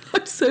like,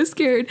 I'm so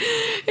scared.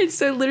 And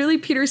so literally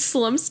Peter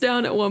slumps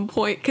down at one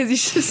point because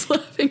he's just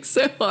laughing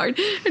so hard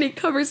and he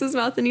covers his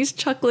mouth and he's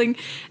chuckling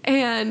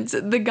and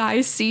the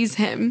guy sees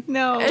him.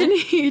 No. And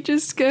he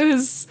just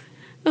goes,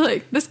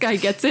 like, this guy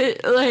gets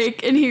it.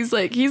 Like, and he's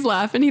like, he's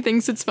laughing. He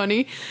thinks it's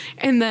funny.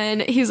 And then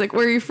he's like,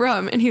 where are you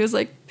from? And he was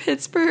like,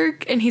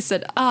 Pittsburgh. And he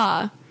said,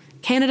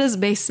 Canada's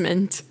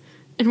basement.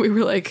 And we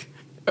were like,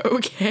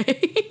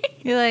 okay.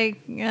 You're like,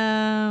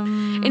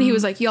 And he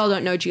was like, y'all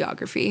don't know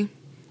geography.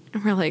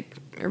 And we're like,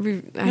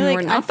 we're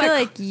like, not I feel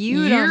like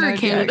you don't know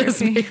Canada's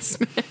geography.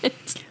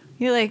 basement.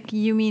 you're like,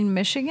 you mean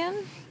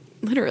Michigan?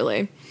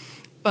 Literally.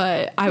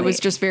 But I was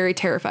just very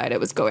terrified it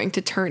was going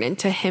to turn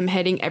into him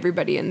hitting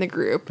everybody in the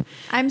group.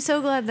 I'm so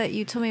glad that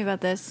you told me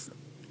about this.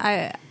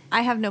 I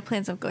have no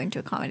plans of going to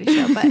a comedy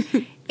show, but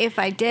if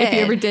I did, If you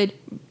ever did,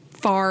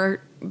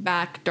 far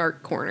back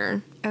dark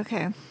corner.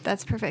 okay,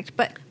 that's perfect.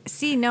 But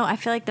see, no, I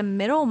feel like the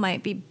middle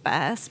might be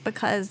best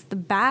because the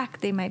back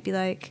they might be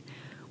like,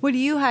 what are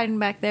you hiding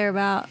back there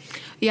about?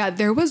 Yeah,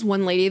 there was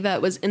one lady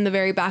that was in the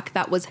very back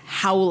that was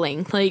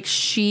howling. Like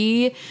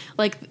she,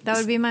 like That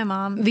would be my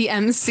mom. the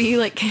MC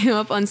like came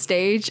up on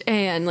stage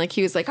and like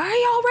he was like, "Are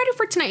y'all ready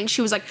for tonight?" And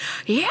she was like,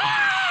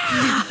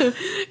 "Yeah!"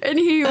 And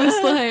he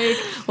was like,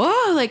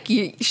 "Whoa, like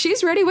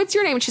she's ready. What's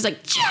your name?" And she's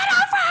like,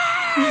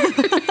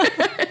 "Jennifer."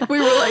 We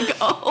were like,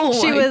 "Oh."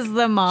 She was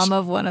the mom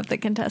of one of the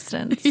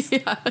contestants.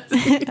 yeah,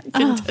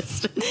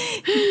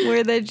 contestants.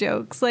 Were the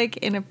jokes like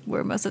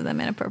were most of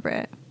them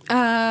inappropriate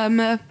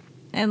and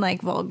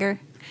like vulgar?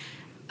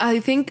 I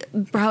think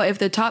probably if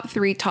the top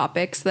 3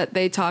 topics that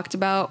they talked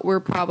about were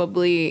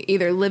probably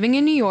either living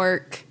in New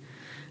York,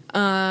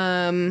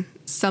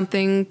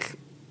 something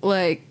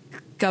like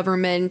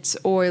government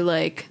or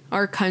like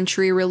our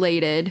country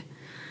related.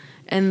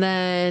 And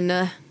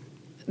then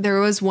there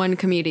was one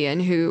comedian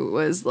who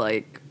was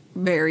like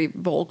very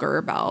vulgar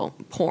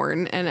about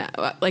porn. And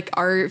like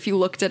if you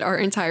looked at our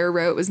entire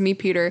row, it was me,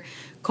 Peter,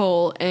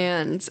 Cole,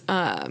 and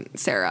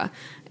Sarah.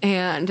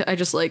 And I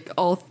just like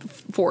all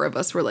 4 of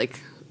us were like,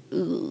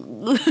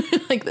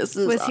 like this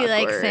is Was he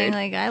like awkward. saying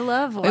like I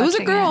love watching It was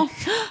a girl.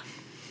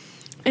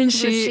 And Was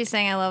she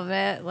saying I love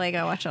it? Like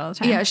I watch it all the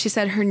time. yeah, she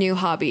said her new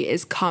hobby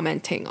is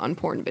commenting on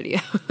porn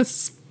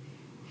videos.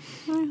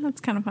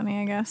 That's kind of funny,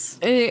 I guess.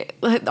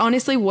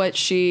 Honestly, what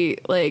she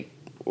like,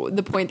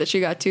 the point that she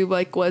got to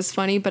like was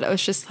funny, but it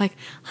was just like,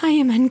 I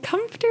am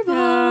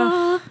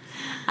uncomfortable.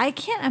 I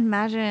can't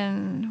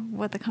imagine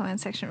what the comment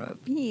section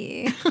would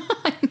be.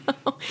 I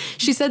know.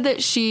 She said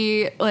that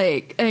she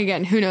like, and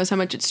again, who knows how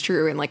much it's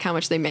true and like how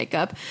much they make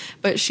up,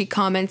 but she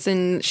comments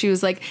and she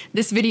was like,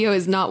 this video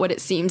is not what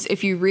it seems.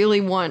 If you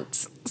really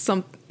want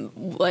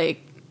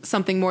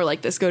something more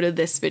like this, go to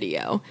this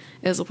video,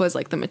 as opposed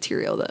like the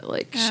material that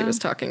like she was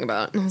talking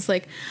about. And I was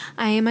like,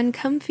 I am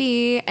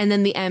uncomfy. And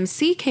then the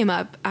MC came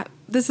up.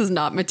 This is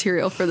not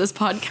material for this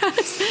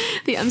podcast.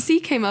 The MC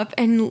came up,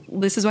 and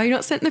this is why you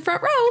don't sit in the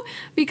front row,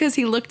 because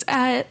he looked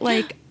at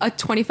like a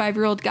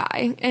 25-year-old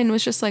guy and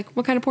was just like,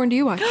 what kind of porn do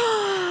you watch?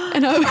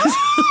 And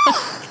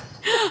I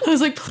was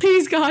like,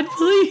 please God,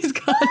 please,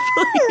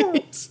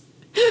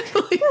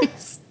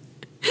 please.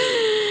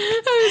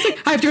 I was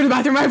like, I have to go to the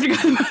bathroom. I have to go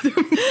to the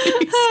bathroom.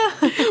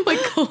 Please. Like,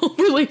 Cole,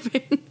 we're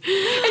leaving.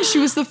 And she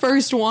was the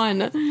first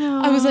one.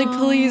 No. I was like,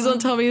 please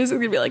don't tell me this is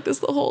going to be like this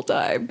the whole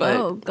time. But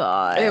oh,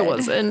 God. It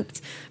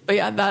wasn't. But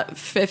yeah, that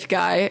 5th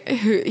guy,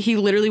 he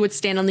literally would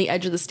stand on the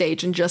edge of the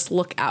stage and just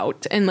look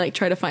out and like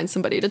try to find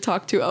somebody to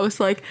talk to. I was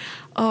like,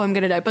 oh, I'm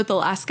gonna die. But the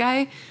last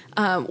guy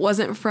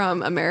wasn't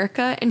from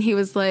America, and he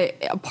was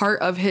like, a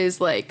part of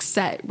his like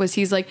set was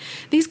he's like,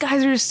 these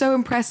guys are just so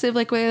impressive,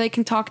 like way they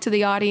can talk to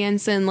the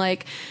audience and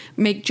like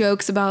make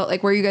jokes about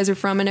like where you guys are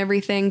from and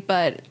everything,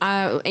 but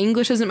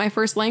English isn't my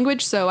first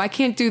language, so I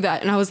can't do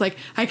that. And I was like,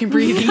 I can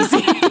breathe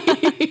easy.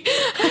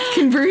 I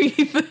can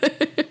breathe.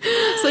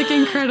 It's like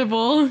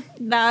incredible.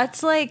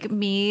 That's like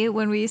me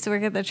when we used to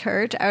work at the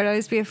church. I would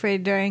always be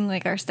afraid during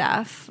like our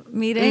staff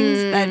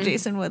meetings that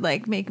Jason would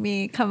like make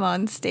me come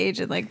on stage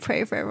and like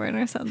pray for everyone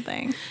or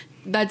something.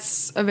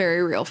 That's a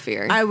very real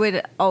fear. I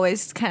would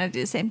always kind of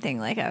do the same thing.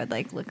 Like I would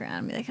like look around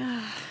and be like,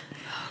 oh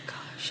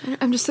gosh,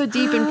 I'm just so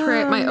deep in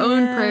prayer, my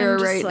own prayer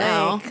right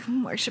now.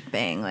 I'm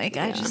worshiping. Like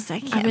I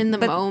can't. I'm in the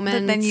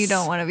moment. But then you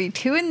don't want to be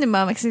too in the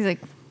moment because he's like,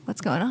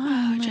 what's going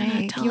on? Oh,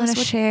 Jenna, like, you want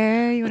to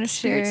share? You want to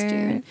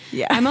share?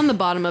 Yeah, I'm on the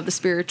bottom of the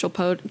spiritual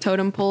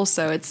totem pole,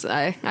 so it's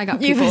I got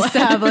people. You've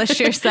established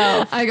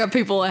yourself. I got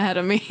people ahead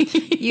of me.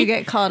 You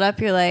get called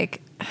up. You're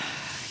like,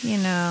 you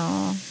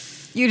know,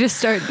 you just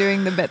start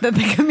doing the bit that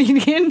the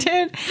comedian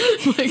did.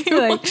 Like,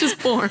 you're like just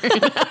porn.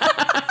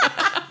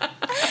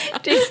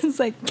 Jason's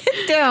like,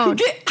 get down,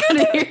 get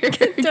out of here,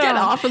 get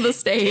off of the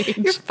stage.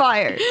 You're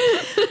fired.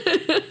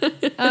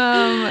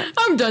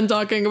 I'm done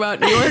talking about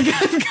New York.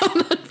 I've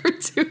gone on for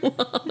too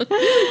long,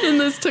 and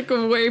this took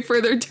a way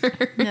further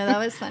turn. No, that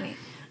was funny.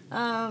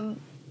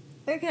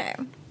 Okay.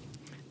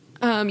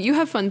 You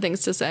have fun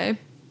things to say.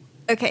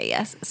 Okay,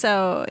 yes.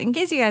 So, in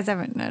case you guys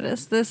haven't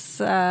noticed,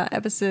 this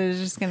episode is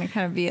just going to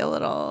kind of be a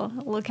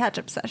little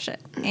catch-up session,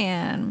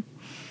 and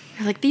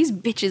like these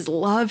bitches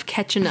love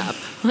catching up.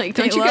 Like,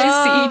 don't you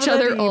guys see each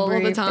other all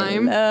the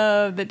time? They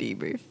love the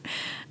debrief.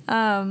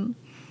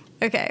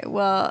 Okay,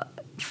 well,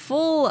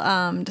 full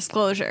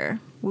disclosure,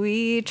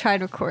 we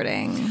tried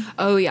recording.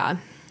 Oh yeah,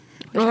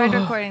 we tried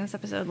recording this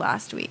episode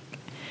last week,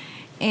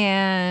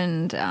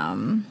 and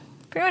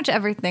pretty much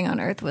everything on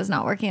Earth was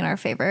not working in our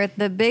favor.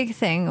 The big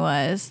thing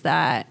was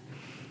that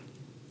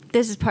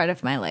this is part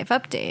of my life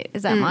update,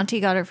 is that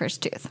Monty got her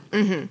first tooth.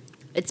 Mm-hmm.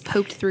 It's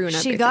poked through and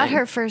everything. She got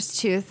her first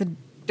tooth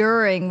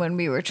during when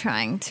we were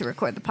trying to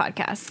record the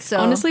podcast. So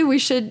honestly, we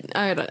should,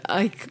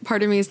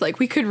 part of me is like,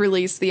 we could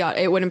release the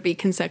audio. It wouldn't be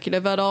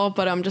consecutive at all,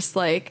 but I'm just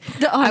like,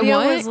 I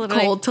want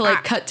Cole to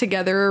like cut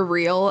together a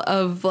reel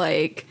of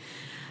like,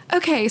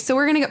 okay, so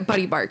we're going to get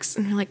Buddy barks.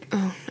 And you're like,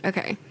 oh,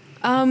 okay.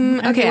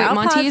 Okay, wait,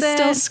 Monty is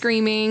still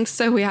screaming,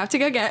 so we have to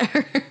go get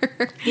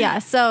her. Yeah,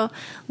 so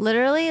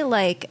literally,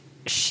 like,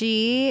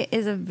 she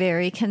is a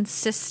very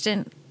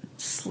consistent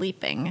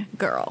sleeping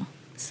girl.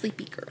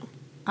 Sleepy girl.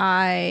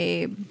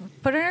 I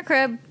put her in her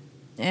crib,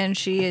 and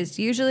she is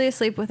usually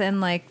asleep within,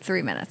 like,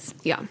 3 minutes.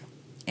 Yeah.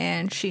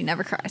 And she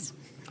never cries.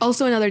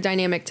 Also, another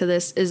dynamic to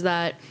this is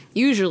that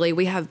usually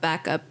we have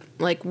backup.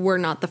 Like, we're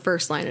not the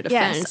first line of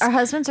defense. Yes, our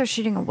husbands are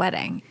shooting a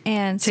wedding.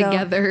 And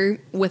together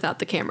without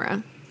the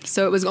camera.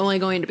 So it was only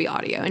going to be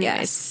audio anyways.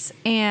 Yes.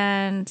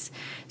 And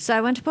so I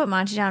went to put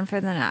Monty down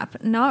for the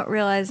nap, not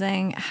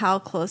realizing how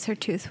close her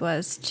tooth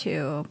was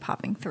to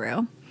popping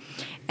through.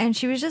 And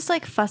she was just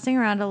like fussing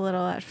around a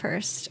little at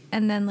first.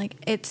 And then like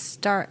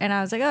and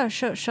I was like, oh,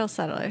 she'll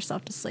settle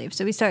herself to sleep.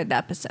 So we started the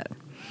episode.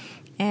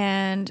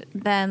 And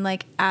then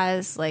like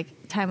as like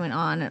time went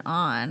on and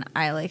on,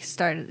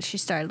 she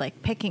started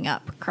like picking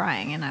up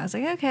crying. And I was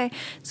like, okay.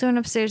 So I went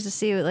upstairs to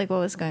see like what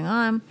was going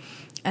on.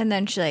 And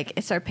then she like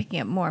it started picking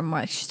up more and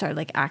more. Like she started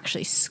like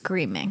actually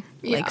screaming,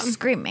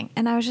 screaming.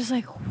 And I was just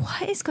like,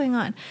 what is going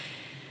on?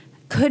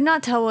 Could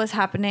not tell what was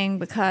happening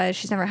because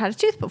she's never had a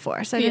tooth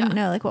before. So I didn't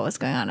know like what was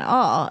going on at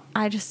all.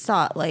 I just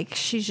thought like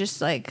she's just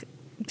like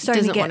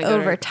starting to get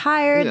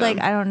overtired.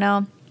 Like, I don't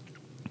know.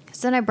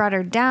 So then I brought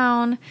her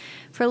down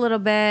for a little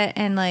bit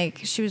and like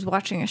she was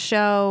watching a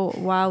show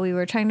while we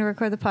were trying to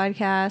record the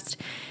podcast.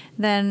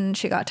 Then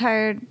she got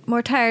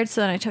more tired.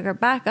 So then I took her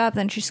back up.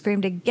 Then she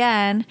screamed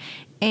again.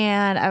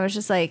 And I was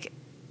just like,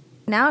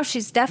 now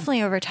she's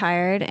definitely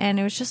overtired. And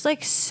it was just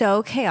like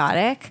so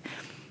chaotic.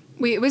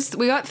 We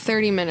got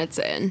 30 minutes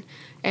in.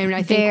 And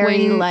I think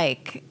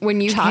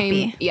when you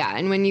choppy.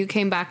 And when you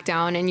came back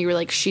down and you were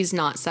like, she's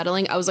not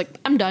settling, I was like,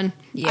 I'm done.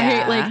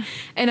 Yeah.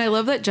 And I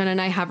love that Jen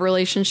and I have a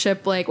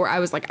relationship like where I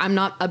was like, I'm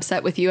not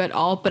upset with you at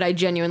all, but I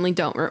genuinely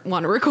don't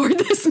want to record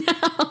this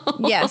now.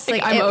 Yes,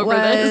 like I'm over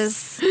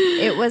this.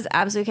 It was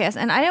absolute chaos,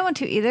 and I didn't want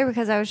to either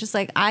because I was just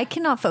like, I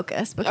cannot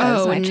focus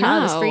because my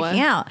child is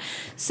freaking out.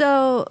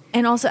 So,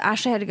 and also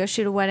Ashley had to go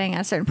shoot a wedding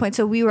at a certain point,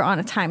 so we were on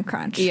a time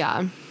crunch.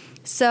 Yeah.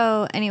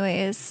 So,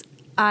 anyways,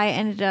 I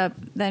ended up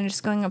then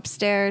just going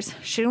upstairs.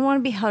 She didn't want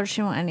to be held. She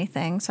didn't want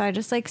anything. So I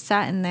just like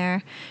sat in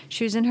there.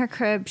 She was in her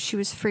crib. She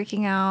was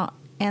freaking out.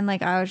 And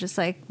like I was just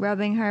like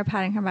rubbing her,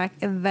 patting her back.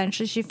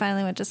 Eventually she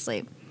finally went to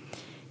sleep.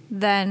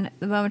 Then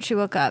the moment she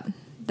woke up,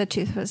 the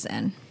tooth was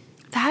in.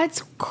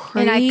 That's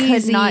crazy. And I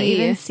could not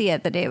even see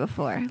it the day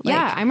before. Like,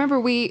 yeah, I remember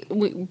we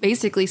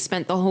basically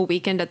spent the whole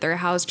weekend at their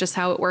house, just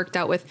how it worked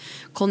out with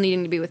Cole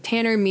needing to be with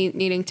Tanner, me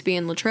needing to be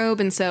in Latrobe.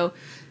 And so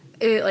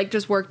it like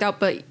just worked out.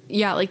 But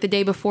yeah, like the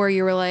day before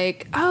you were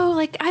like, oh,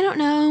 like, I don't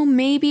know,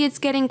 maybe it's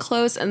getting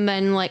close. And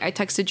then like I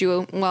texted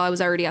you while I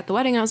was already at the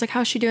wedding. I was like,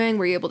 how's she doing?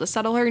 Were you able to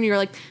settle her? And you were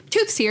like,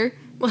 tooth's here.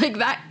 Like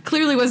that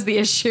clearly was the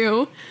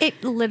issue.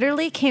 It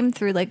literally came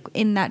through like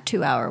in that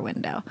 2-hour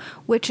window,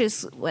 which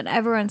is what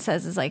everyone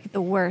says is like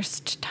the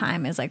worst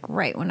time is like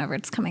right whenever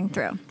it's coming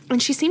through.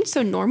 And she seemed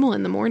so normal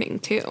in the morning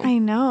too. I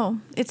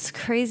know. It's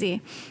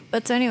crazy.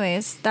 But so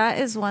anyways, that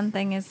is one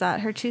thing, is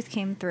that her tooth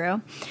came through.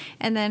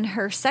 And then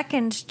her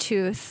second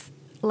tooth,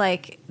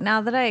 like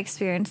now that I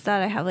experienced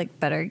that, I have like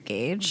better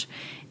gauge.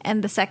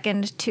 And the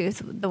second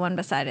tooth, the one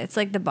beside it, it's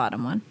like the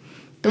bottom one.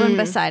 The one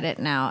beside it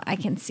now I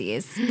can see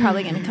is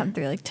probably going to come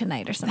through like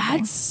tonight or something.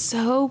 That's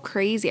so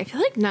crazy. I feel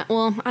like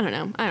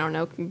I don't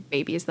know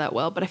babies that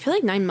well, but I feel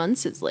like 9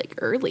 months is like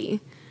early.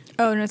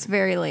 Oh, no, it's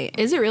very late.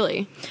 Is it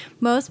really?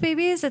 Most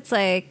babies, it's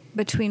like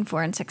between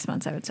 4 and 6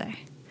 months, I would say.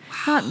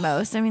 Wow. Not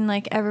most. I mean,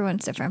 like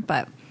everyone's different,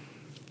 but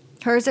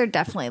hers are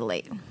definitely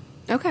late.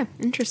 Okay,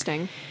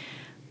 interesting.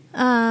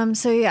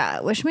 So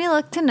yeah, wish me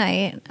luck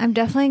tonight. I'm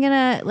definitely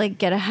gonna like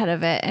get ahead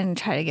of it and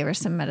try to give her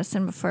some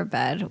medicine before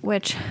bed,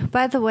 which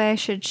by the way, I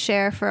should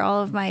share for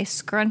all of my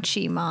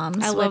scrunchy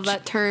moms. I love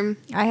that term.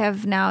 I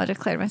have now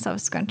declared myself a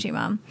scrunchy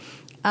mom.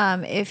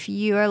 If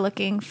you are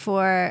looking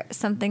for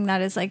something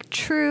that is like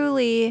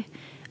truly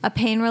a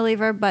pain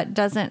reliever, but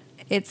doesn't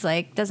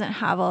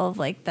have all of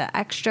like the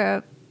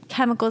extra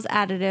chemicals,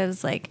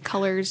 additives, like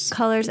colors,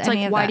 it's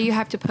any like, of why that. Do you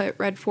have to put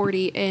Red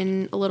 40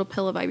 in a little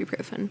pill of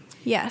ibuprofen?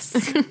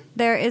 Yes.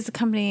 There is a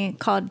company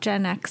called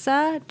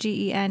Genexa,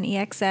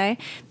 Genexa.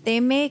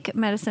 They make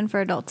medicine for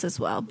adults as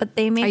well, but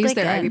they make I use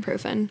their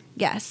ibuprofen.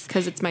 Yes.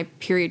 Because it's my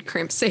period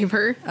cramp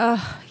saver.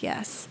 Oh,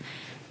 yes.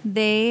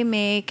 They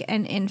make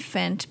an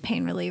infant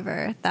pain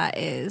reliever that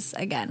is,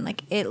 again,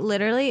 like it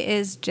literally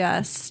is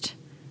just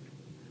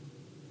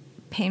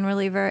pain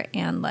reliever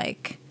and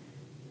like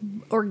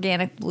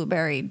organic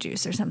blueberry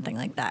juice or something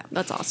like that.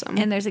 That's awesome.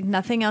 And there's like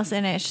nothing else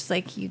in it. It's just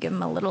like you give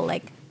them a little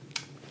like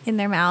in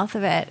their mouth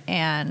of it,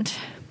 and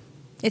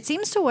it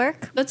seems to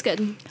work. That's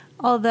good.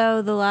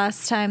 Although the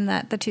last time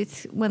that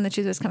when the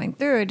tooth was coming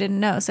through, I didn't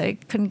know, so I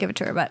couldn't give it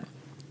to her. But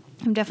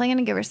I'm definitely going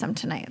to give her some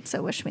tonight.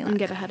 So wish me luck. And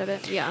get ahead of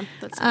it. Yeah,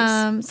 that's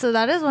nice. So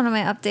that is one of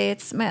my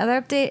updates. My other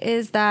update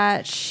is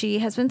that she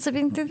has been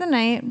sleeping through the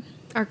night.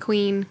 Our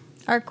queen.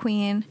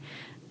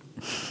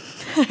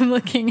 I'm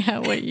looking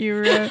at what you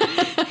wrote.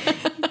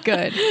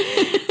 Good.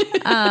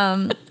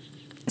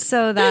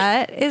 So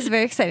that is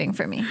very exciting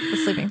for me, the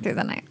sleeping through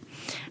the night.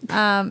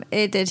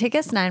 It did take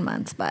us 9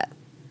 months, but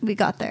we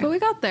got there.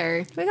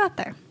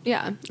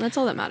 Yeah, that's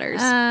all that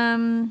matters.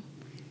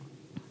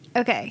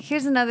 Okay,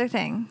 here's another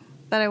thing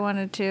that I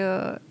wanted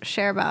to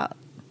share about.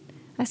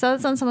 I saw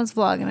this on someone's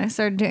vlog and I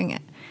started doing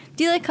it.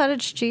 Do you like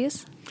cottage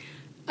cheese?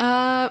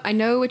 I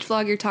know which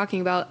vlog you're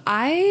talking about.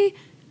 I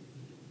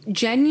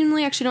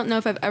genuinely actually don't know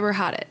if I've ever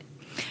had it.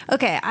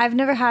 Okay, I've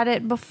never had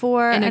it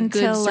before in a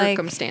until good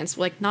circumstance,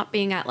 like not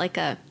being at like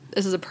this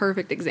is a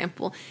perfect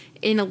example,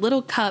 in a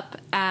little cup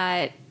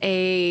at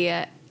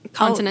a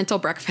continental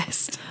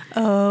breakfast.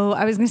 Oh,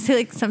 I was going to say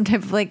like some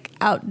type of like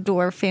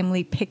outdoor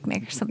family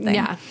picnic or something.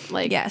 Yeah,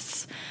 like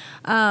yes.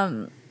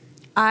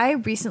 I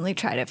recently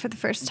tried it for the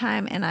first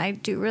time and I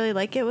do really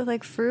like it with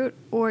like fruit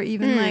or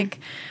even like.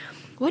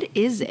 What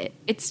is it?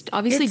 It's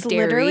obviously it's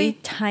dairy. Literally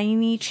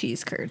tiny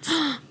cheese curds.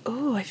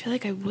 Oh, I feel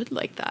like I would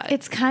like that.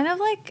 It's kind of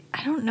like,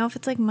 I don't know if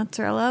it's like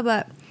mozzarella,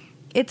 but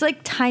it's like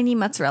tiny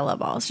mozzarella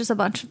balls, just a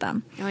bunch of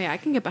them. Oh yeah, I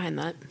can get behind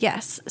that.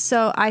 Yes.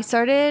 So I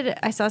saw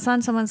this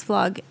on someone's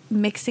vlog,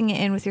 mixing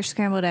it in with your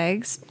scrambled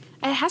eggs.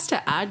 It has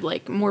to add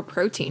like more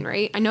protein,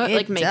 right? I know it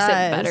like makes it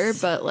better,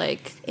 but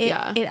like it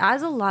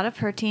adds a lot of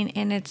protein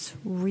and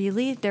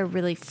they're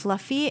really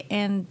fluffy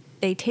and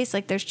they taste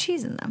like there's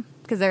cheese in them.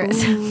 Because there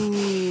is.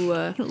 Ooh.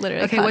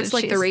 Literally. Okay, what's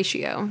like the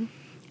ratio?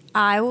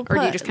 I will put, or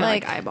do you just kind of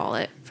like eyeball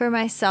it? For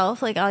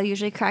myself, like I'll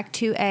usually crack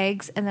 2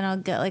 eggs and then I'll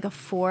get like a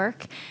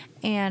fork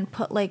and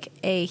put like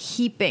a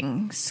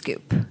heaping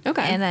scoop.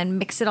 Okay. And then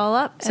mix it all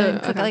up and then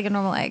cook it like a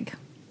normal egg.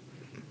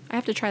 I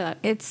have to try that.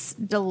 It's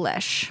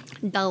delish.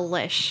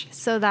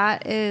 So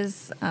that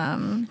is I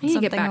need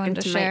to get back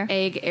into my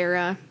egg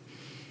era.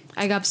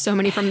 I got so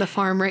many from the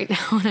farm right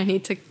now and I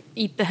need to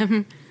eat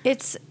them.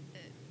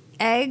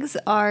 Eggs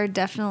are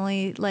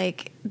definitely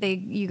like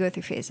you go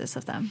through phases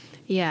of them.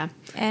 Yeah.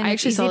 And I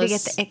actually it's easy to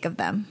get the ick of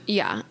them.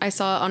 Yeah. I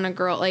saw on a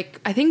girl,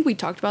 like, I think we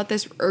talked about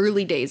this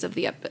early days of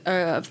the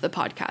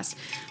podcast,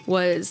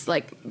 was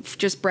like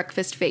just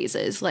breakfast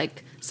phases.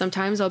 Like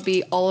sometimes I'll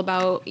be all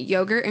about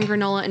yogurt and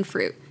granola and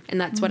fruit.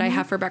 And that's what I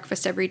have for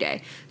breakfast every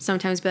day.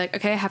 Sometimes be like,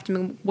 okay, I have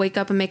to wake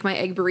up and make my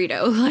egg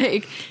burrito.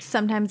 Like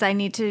sometimes I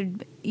need to,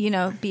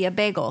 be a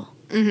bagel.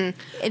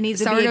 Mm-hmm. It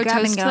needs to be a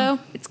grab and go. Though,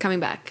 it's coming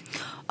back.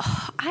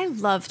 Oh, I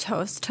love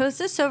toast. Toast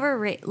is so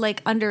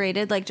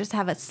underrated. Like just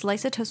have a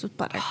slice of toast with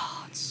butter.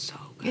 Oh, it's so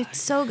good. It's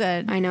so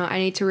good. I know. I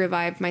need to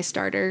revive my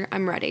starter.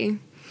 I'm ready.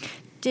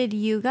 Did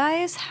you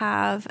guys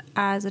have,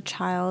 as a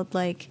child,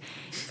 like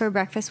for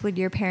breakfast, would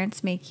your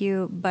parents make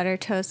you butter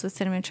toast with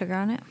cinnamon sugar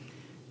on it?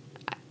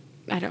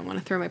 I don't want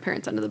to throw my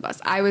parents under the bus.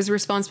 I was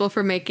responsible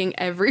for making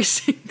every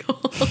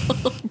single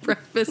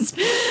breakfast,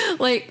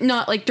 like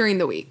not like during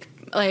the week.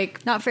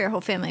 Like not for your whole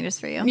family, just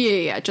for you.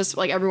 Yeah. Just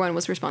like everyone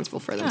was responsible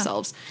for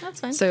themselves. That's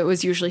fine. So it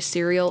was usually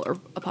cereal or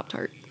a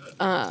Pop-Tart,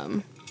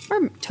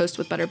 or toast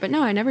with butter. But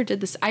no, I never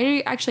did this.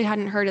 I actually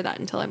hadn't heard of that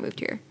until I moved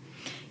here.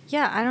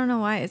 Yeah, I don't know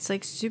why. It's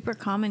like super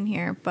common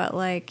here, but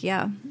like,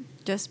 yeah,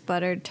 just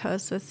buttered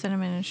toast with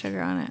cinnamon and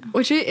sugar on it.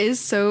 Which it is.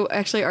 So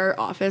actually our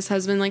office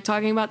has been like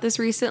talking about this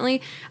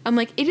recently. I'm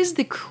like, it is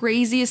the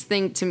craziest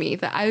thing to me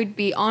that I would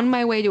be on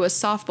my way to a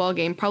softball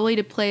game, probably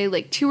to play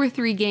like 2 or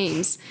 3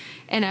 games.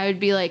 And I would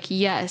be like,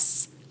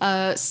 yes,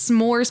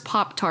 s'mores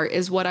Pop-Tart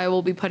is what I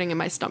will be putting in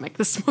my stomach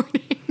this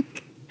morning.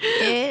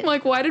 I'm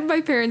like, why did my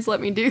parents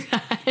let me do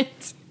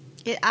that?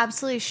 It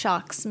absolutely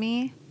shocks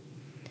me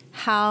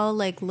how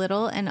like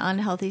little and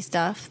unhealthy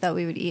stuff that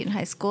we would eat in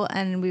high school,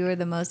 and we were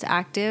the most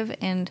active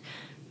and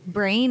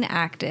brain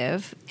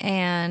active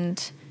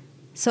and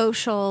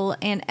social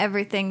and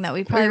everything that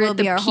we probably will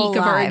be our whole lives.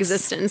 Peak of our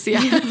existence,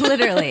 yeah.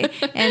 Literally.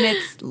 And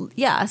it's,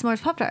 yeah, a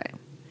s'mores Pop-Tart.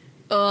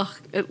 Ugh,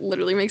 it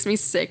literally makes me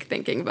sick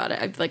thinking about it.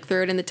 I'd like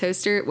throw it in the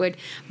toaster, it would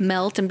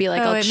melt and be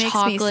like all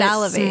chocolate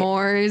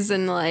s'mores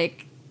and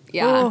like,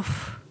 yeah.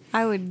 Oof,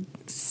 I would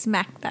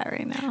smack that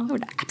right now. I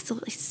would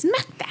absolutely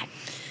smack that.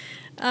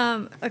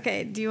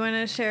 Okay, do you want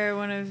to share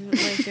one of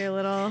like your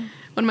little...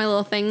 One of my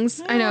little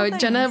things? I know,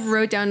 Jenna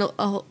wrote down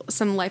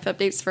some life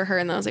updates for her,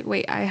 and then I was like,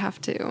 wait, I have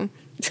to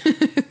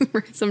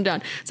write some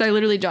down. So I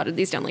literally jotted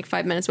these down like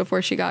 5 minutes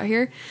before she got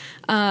here.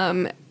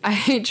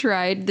 I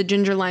tried the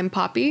ginger lime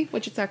poppy,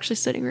 which is actually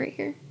sitting right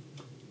here.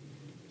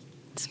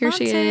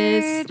 Sponsored. Here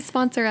she is.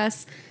 Sponsor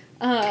us.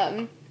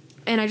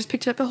 And I just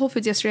picked it up at Whole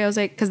Foods yesterday. I was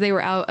like, because they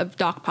were out of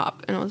Doc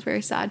Pop, and I was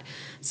very sad.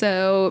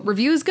 So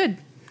review is good.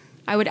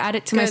 I would add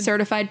it to my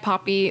certified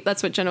poppy.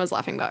 That's what Jenna was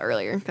laughing about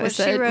earlier. What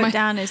she wrote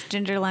down is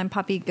ginger lime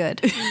poppy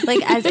good.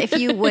 Like as if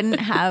you wouldn't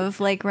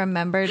have like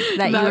remembered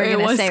that you were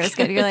going to say it was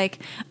good. You're like,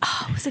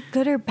 oh, was it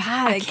good or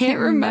bad? I can't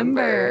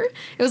remember.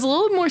 It was a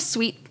little more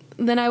sweet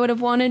than I would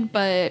have wanted,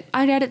 but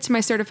I'd add it to my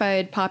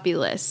certified poppy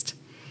list.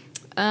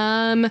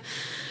 Summer,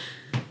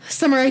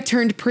 I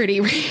turned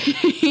pretty.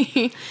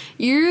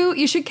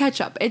 You should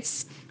catch up.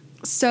 It's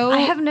so... I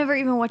have never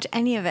even watched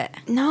any of it.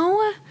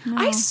 No?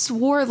 I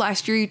swore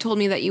last year you told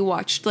me that you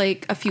watched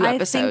like a few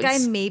episodes. I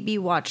think I maybe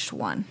watched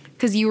one.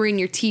 Because you were in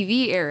your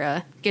TV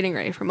era getting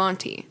ready for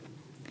Monty.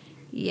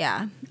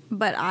 Yeah.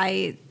 But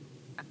I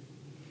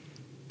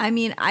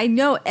mean, I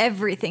know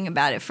everything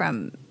about it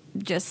from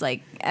just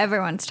like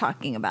everyone's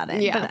talking about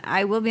it. Yeah. But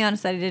I will be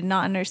honest, I did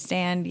not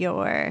understand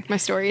my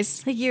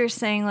stories. Like you were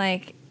saying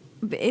like...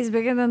 Is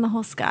Bigger Than the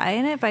Whole Sky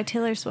in it by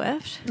Taylor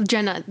Swift?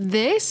 Jenna,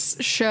 this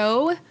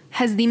show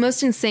has the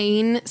most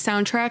insane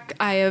soundtrack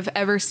I have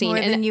ever seen. More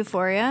than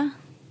Euphoria?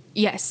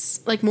 Yes,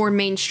 like more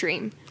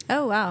mainstream.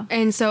 Oh, wow.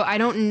 And so I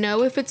don't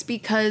know if it's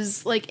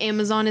because like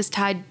Amazon is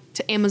tied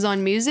to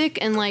Amazon Music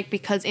and like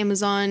because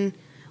Amazon,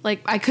 like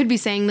I could be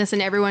saying this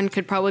and everyone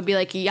could probably be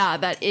like, yeah,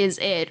 that is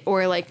it.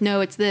 Or like, no,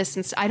 it's this.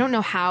 And so I don't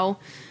know how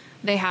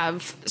they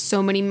have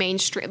so many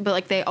mainstream, but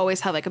like they always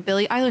have like a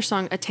Billie Eilish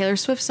song, a Taylor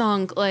Swift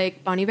song,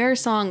 like Bon Iver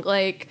song,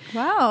 like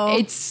wow,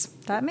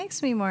 that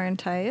makes me more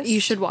enticed. You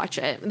should watch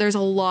it. There's a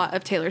lot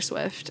of Taylor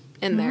Swift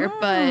in there,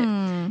 but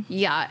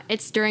yeah,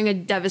 it's during a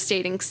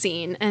devastating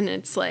scene, and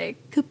it's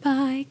like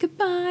goodbye,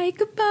 goodbye,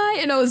 goodbye,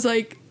 and I was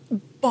like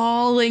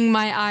bawling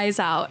my eyes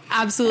out,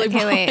 absolutely.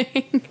 Okay,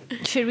 bawling.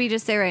 Wait, should we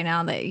just say right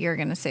now that you're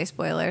gonna say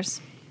spoilers?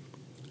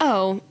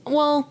 Oh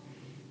well.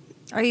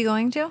 Are you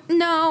going to?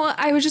 No,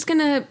 I was just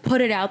going to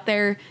put it out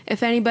there.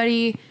 If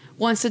anybody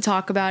wants to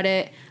talk about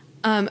it,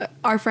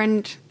 our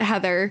friend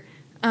Heather,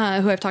 who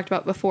I've talked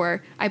about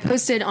before, I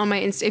posted on my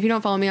if you don't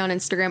follow me on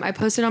Instagram, I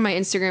posted on my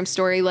Instagram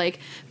story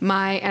and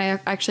I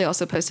actually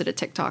also posted a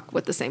TikTok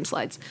with the same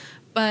slides,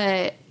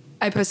 but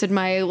I posted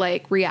my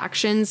like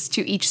reactions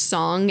to each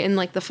song in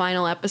like the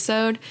final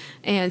episode,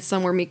 and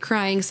some were me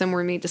crying, some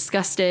were me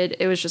disgusted.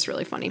 It was just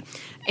really funny.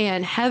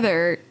 And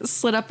Heather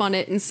slid up on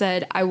it and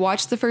said, I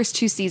watched the first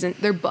 2 seasons.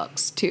 They're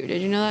books too.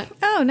 Did you know that?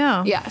 Oh,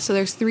 no. Yeah. So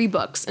there's 3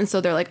 books. And so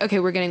they're like, okay,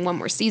 we're getting one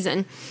more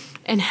season.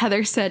 And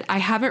Heather said, I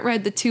haven't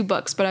read the 2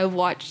 books, but I've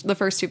watched the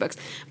first 2 books,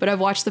 but I've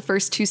watched the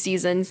first 2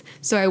 seasons.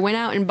 So I went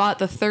out and bought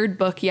the 3rd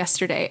book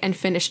yesterday and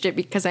finished it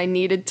because I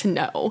needed to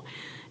know.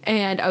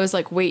 And I was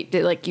like, wait,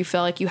 did like you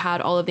felt like you had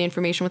all of the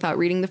information without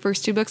reading the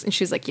first 2 books? And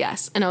she's like,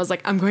 yes. And I was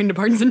like, I'm going to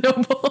Barnes and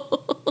Noble.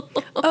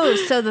 Oh,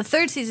 so the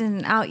 3rd season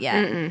isn't out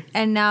yet. Mm-mm.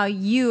 And now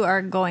you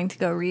are going to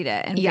go read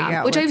it and figure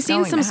out which what's I've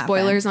seen some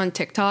spoilers happen. On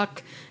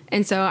TikTok.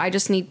 And so I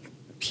just need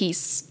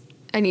peace.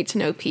 I need to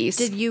know peace.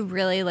 Did you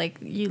really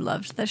you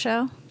loved the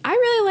show? I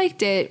really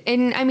liked it.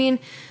 And I mean,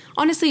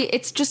 honestly,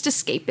 it's just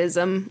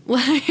escapism.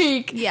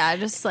 Yeah,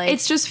 just like...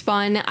 It's just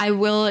fun. I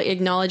will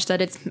acknowledge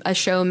that it's a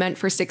show meant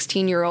for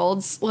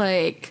 16-year-olds.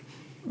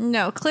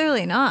 No,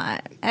 clearly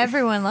not.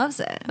 Everyone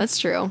loves it. That's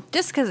true.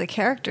 Just because the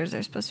characters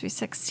are supposed to be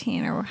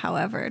 16 or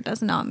however, it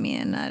does not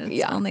mean that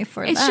it's only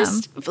for them. It's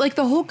just, like,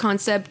 the whole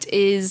concept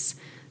is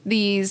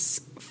these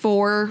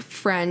 4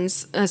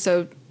 friends.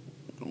 So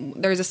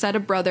there's a set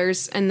of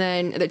brothers, and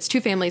then it's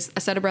two families,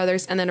 a set of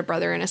brothers, and then a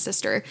brother and a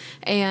sister.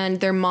 And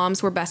their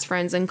moms were best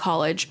friends in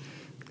college.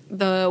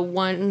 The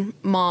one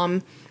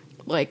mom,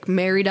 like,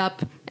 married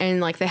up,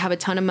 and, like, they have a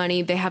ton of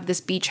money. They have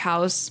this beach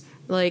house.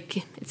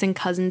 Like, it's in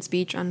Cousins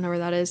Beach. I don't know where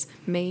that is.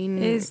 Maine,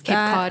 Cape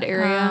Cod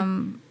area.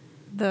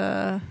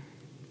 The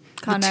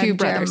two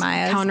brothers,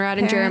 Jeremiah's Conrad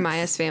and parents?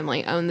 Jeremiah's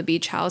family own the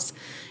beach house.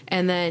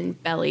 And then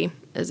Belly,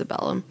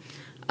 Isabella,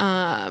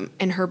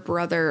 and her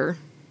brother,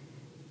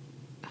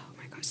 oh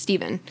my God,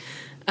 Stephen.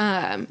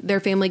 Their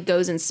family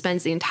goes and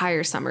spends the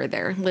entire summer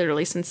there,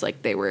 literally since,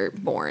 like, they were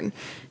born.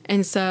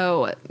 And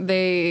so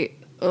they,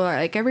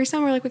 like, every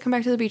summer, like, we come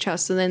back to the beach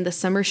house. So then the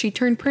summer she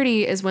turned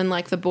pretty is when,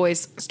 like, the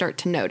boys start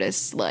to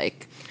notice,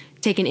 like,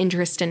 take an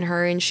interest in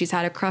her, and she's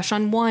had a crush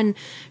on one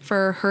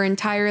for her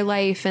entire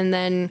life. And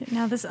then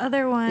now this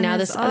other one's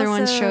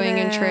showing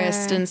there.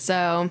 interest. And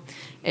so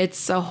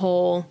it's a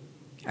whole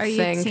Are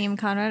thing. you Team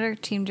Conrad or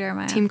Team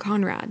Jeremiah? Team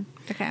Conrad.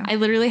 Okay. I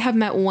literally have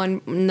met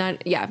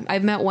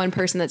I've met one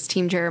person that's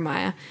Team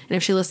Jeremiah. And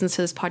if she listens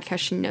to this podcast,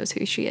 she knows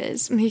who she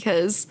is,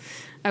 because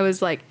I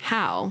was like,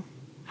 how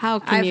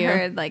can you? I've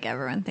heard, like,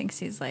 everyone thinks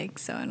he's, like,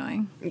 so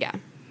annoying. Yeah.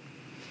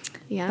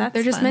 Yeah. That's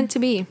they're just fun. meant to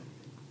be.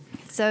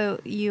 So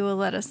you will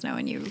let us know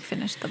when you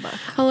finish the book.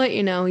 I'll let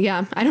you know.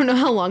 Yeah. I don't know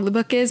how long the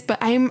book is, but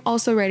I'm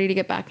also ready to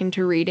get back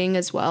into reading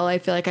as well. I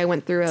feel like I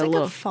went through It's a like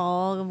little a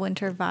fall,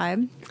 winter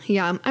vibe.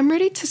 Yeah, I'm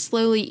ready to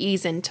slowly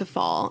ease into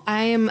fall.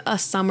 I am a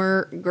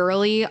summer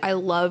girly. I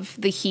love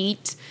the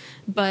heat,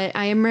 but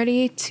I am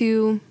ready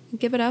to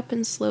give it up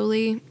and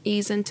slowly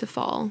ease into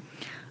fall.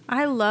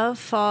 I love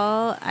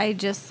fall. I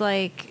just,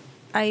 like,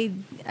 I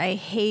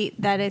hate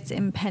that it's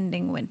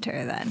impending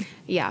winter then.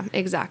 Yeah,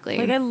 exactly.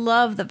 Like, I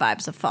love the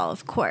vibes of fall,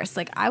 of course.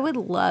 Like, I would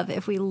love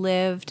if we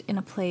lived in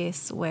a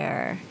place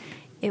where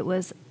it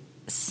was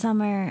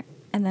summer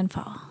and then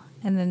fall,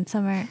 and then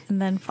summer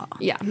and then fall.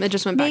 Yeah, it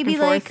just went back Maybe,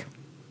 and forth. like,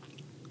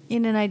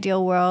 in an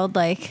ideal world,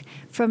 like,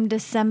 from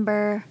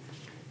December,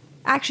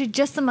 actually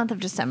just the month of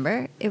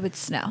December, it would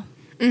snow.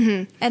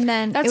 Mm-hmm. And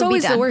then That's it would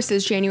always be the done. worst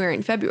is January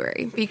and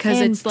February, because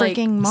And it's like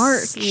freaking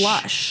March.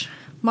 slush.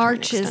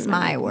 March Trying to is extend my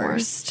my neck more.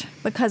 worst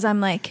because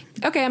I'm like,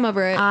 Okay, I'm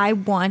over it. I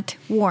want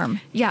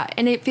warm. Yeah,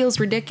 and it feels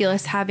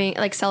ridiculous having,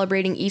 like,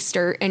 celebrating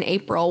Easter in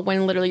April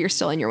when literally you're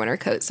still in your winter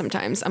coat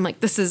sometimes. I'm like,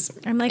 this is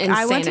I'm like,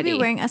 insanity. I want to be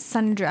wearing a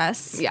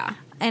sundress. Yeah.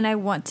 And I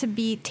want to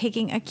be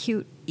taking a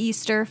cute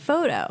Easter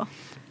photo.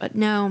 But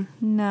no.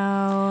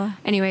 No.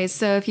 Anyways,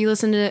 so if you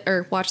listen to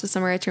or watch The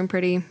Summer I Turned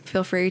Pretty,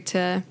 feel free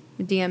to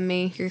DM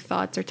me your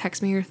thoughts or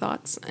text me your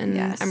thoughts, and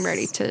Yes. I'm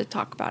ready to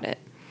talk about it.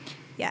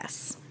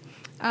 Yes.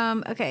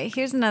 Okay,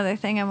 here's another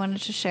thing I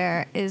wanted to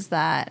share is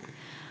that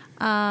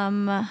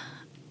I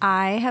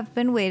have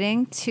been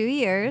waiting 2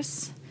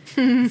 years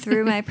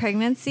through my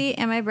pregnancy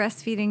and my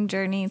breastfeeding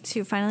journey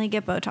to finally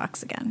get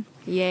Botox again.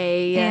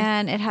 Yay.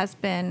 And it has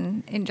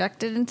been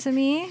injected into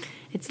me.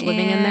 It's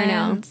living in there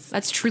now. And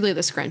That's truly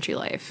the scrunchy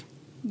life.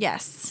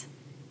 yes.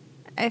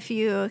 If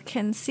you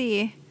can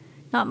see,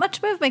 not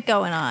much movement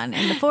going on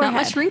in the forehead.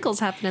 Not much wrinkles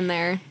happening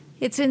there.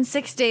 It's been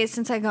 6 days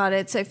since I got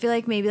it, so I feel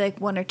like maybe like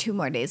 1 or 2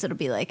 more days it'll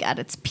be like at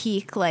its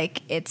peak,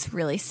 like it's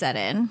really set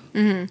in.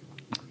 Mm-hmm.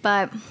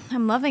 But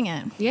I'm loving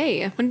it.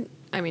 Yay.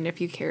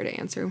 If you care to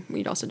answer,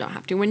 you also don't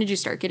have to. When did you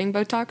start getting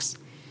Botox?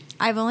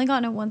 I've only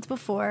gotten it once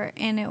before,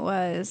 and it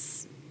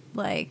was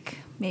like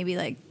maybe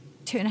like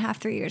 2.5,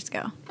 3 years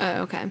ago.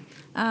 Oh, okay.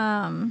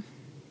 And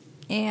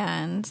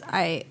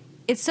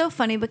it's so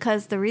funny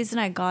because the reason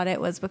I got it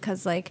was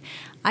because like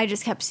I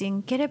just kept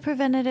seeing get it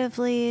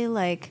preventatively,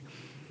 like,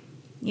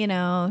 you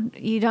know,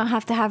 you don't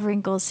have to have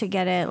wrinkles to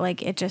get it.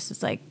 Like, it just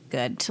is, like,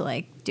 good to,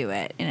 like, do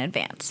it in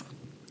advance.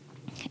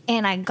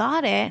 And I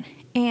got it,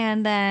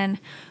 and then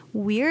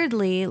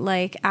weirdly,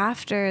 like,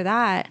 after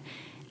that,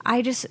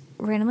 I just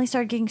randomly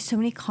started getting so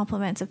many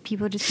compliments of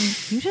people just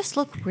saying, you just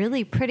look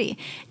really pretty.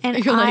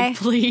 And You're like,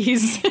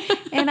 please.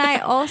 and I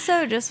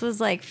also just was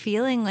like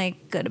feeling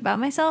like good about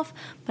myself,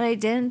 but I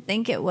didn't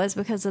think it was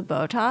because of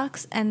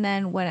Botox. And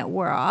then when it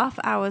wore off,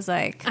 I was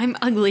like, I'm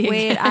ugly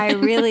wait, again. I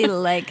really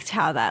liked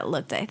how that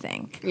looked, I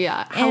think.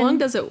 Yeah. How And long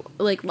does it,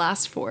 like,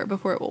 last for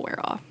before it will wear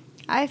off?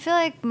 I feel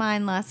like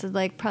mine lasted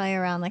like probably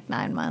around like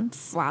 9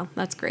 months. Wow,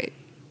 that's great.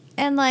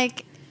 And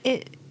like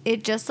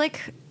it just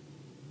like,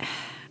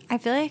 I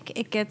feel like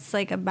it gets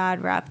like a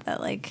bad rap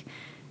that like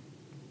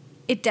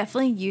it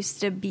definitely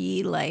used to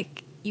be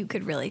like you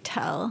could really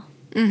tell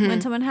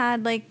when someone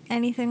had like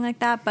anything like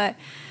that, but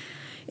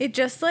it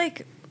just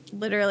like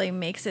literally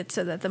makes it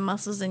so that the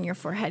muscles in your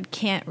forehead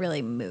can't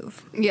really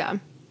move. Yeah.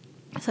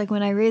 It's like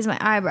when I raise my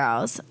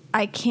eyebrows,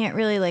 I can't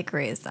really like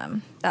raise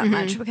them that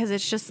much because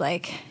it's just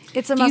like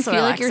it's a Do you muscle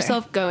feel relaxer. like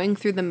yourself going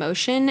through the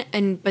motion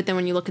but then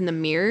when you look in the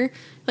mirror,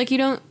 like you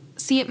don't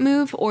see it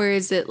move, or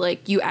is it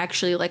like you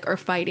actually like are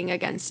fighting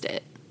against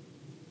it?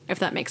 If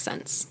that makes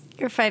sense.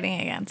 You're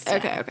fighting against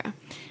it. Okay.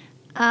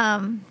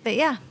 But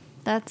yeah,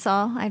 that's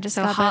all. I just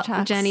So got hot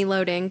Botox. Jenny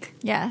loading.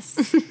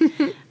 Yes.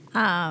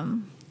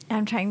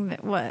 I'm trying to,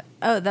 what?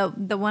 Oh,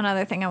 the one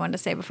other thing I wanted to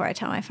say before I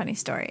tell my funny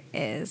story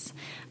is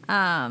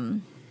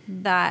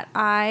that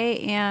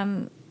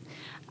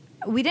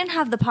we didn't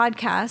have the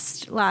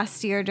podcast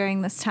last year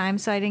during this time,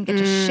 so I didn't get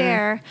to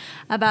share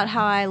about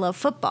how I love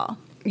football.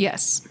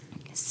 Yes.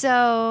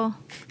 So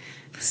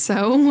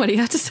what do you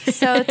have to say?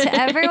 So to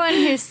everyone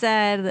who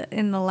said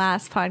in the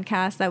last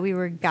podcast that we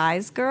were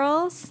guys,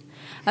 girls,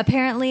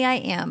 apparently I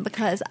am,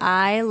 because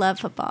I love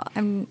football.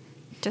 I'm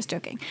just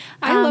joking.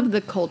 I love the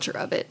culture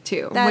of it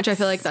too, which I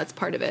feel like that's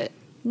part of it.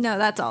 No,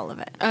 that's all of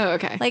it. Oh,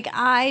 okay. Like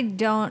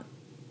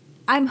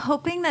I'm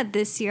hoping that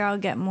this year I'll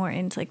get more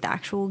into like the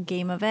actual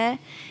game of it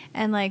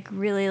and like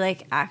really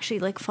like actually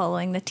like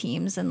following the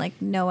teams and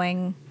like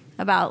knowing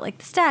about like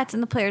the stats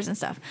and the players and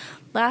stuff.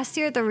 Last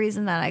year, the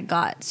reason that I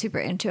got super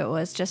into it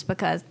was just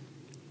because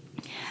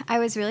I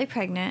was really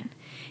pregnant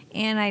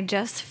and I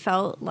just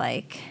felt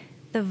like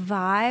the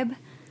vibe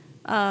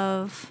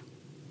of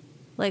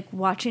like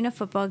watching a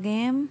football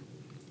game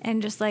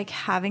and just like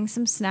having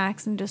some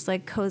snacks and just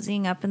like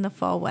cozying up in the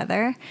fall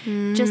weather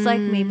just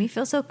like made me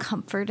feel so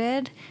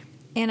comforted.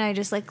 And I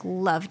just, like,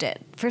 loved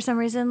it. For some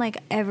reason,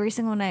 like, every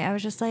single night, I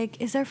was just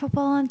like, is there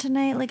football on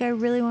tonight? Like, I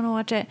really want to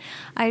watch it.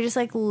 I just,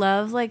 like,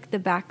 love, like, the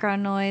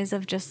background noise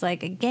of just,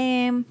 like, a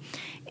game.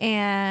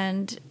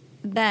 And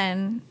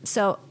then,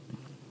 so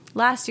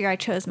last year I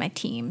chose my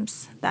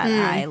teams that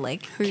I,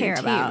 like, care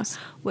about,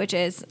 which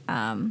is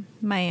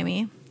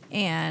Miami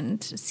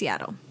and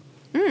Seattle.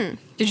 Did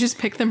you just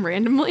pick them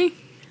randomly?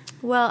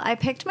 Well, I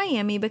picked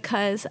Miami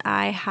because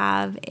I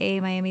have a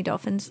Miami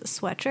Dolphins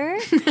sweatshirt,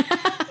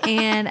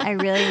 and I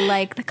really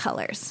like the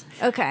colors.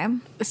 Okay.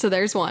 So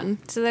there's one.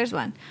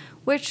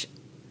 Which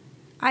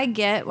I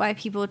get why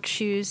people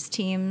choose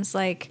teams,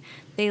 like,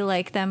 they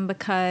like them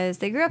because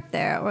they grew up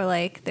there, or,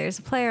 like, there's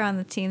a player on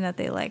the team that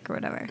they like, or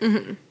whatever.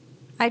 Mm-hmm.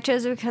 I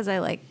chose it because I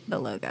like the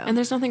logo. And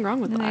there's nothing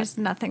wrong with that. There's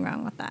nothing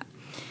wrong with that.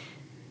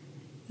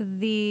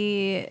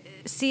 The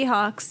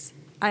Seahawks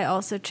I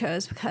also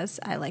chose because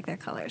I like their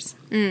colors.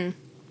 And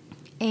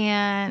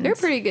they're a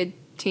pretty good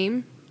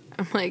team.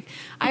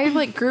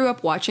 I grew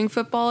up watching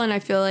football, and I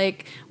feel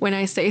like when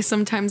I say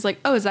sometimes like,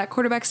 oh, is that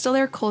quarterback still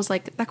there? Cole's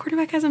like, that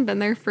quarterback hasn't been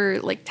there for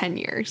like 10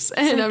 years.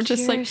 And I'm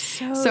just like,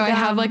 so I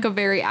have like a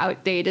very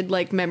outdated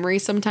like memory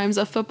sometimes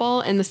of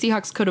football, and the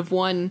Seahawks could have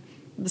won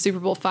the Super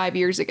Bowl 5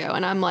 years ago,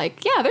 and I'm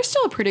like, yeah, they're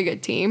still a pretty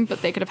good team,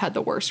 but they could have had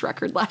the worst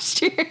record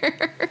last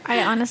year.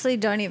 I honestly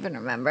don't even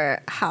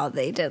remember how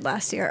they did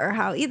last year or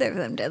how either of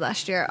them did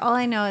last year. All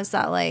I know is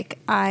that like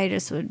I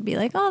just would be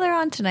like, oh, they're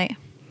on tonight.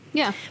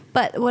 Yeah.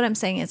 But what I'm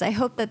saying is I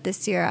hope that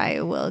this year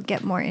I will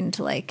get more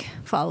into like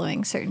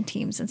following certain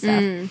teams and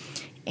stuff.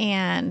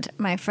 And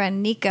my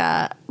friend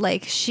Nika,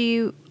 like,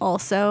 she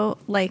also,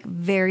 like,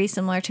 very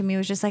similar to me,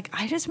 was just like,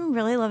 I just been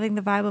really loving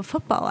the vibe of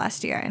football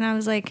last year. And I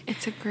was like,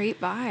 it's a great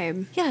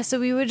vibe. Yeah, so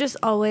we would just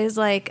always,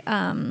 like,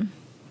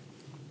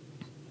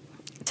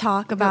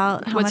 talk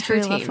about how much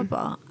we love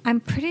football.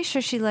 I'm pretty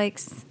sure she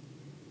likes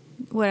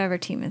whatever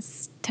team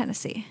is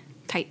Tennessee.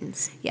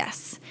 Titans.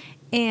 Yes.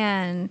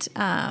 And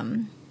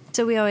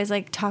so we always,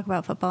 like, talk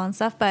about football and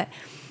stuff, but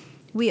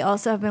we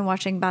also have been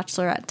watching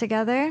Bachelorette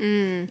together,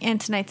 and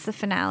tonight's the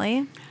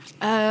finale.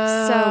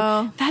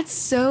 Oh,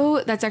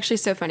 so that's actually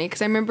so funny,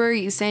 because I remember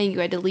you saying you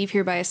had to leave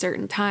here by a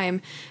certain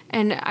time,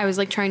 and I was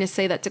like trying to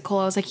say that to Cole.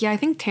 I was like, yeah, I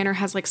think Tanner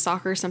has like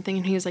soccer or something,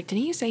 and he was like,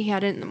 didn't you say he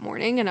had it in the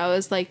morning? And I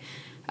was like,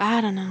 I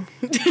don't know.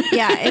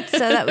 Yeah, it's so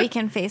that we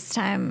can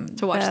FaceTime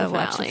to watch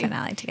the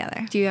finale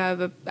together. Do you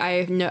have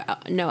I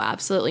know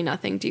absolutely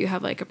nothing. Do you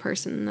have like a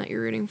person that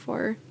you're rooting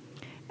for?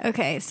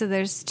 Okay, so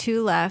there's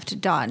two left,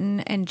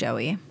 Dotun and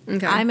Joey.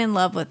 Okay. I'm in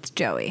love with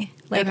Joey.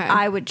 Like, okay.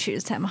 I would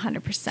choose him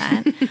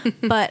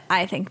 100%, but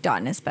I think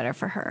Dotun is better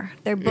for her.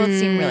 They both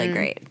seem really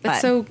great.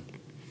 That's so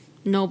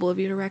noble of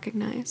you to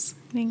recognize.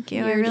 Thank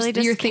you. I really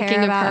just care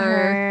thinking about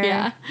her.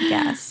 Yeah.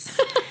 Yes.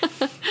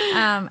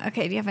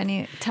 Okay, do you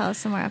have tell us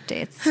some more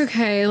updates?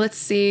 Okay, let's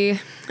see.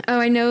 Oh,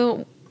 I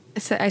know...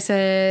 I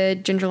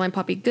said Gingerline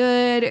Poppy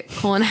good.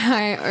 Cole and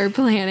I are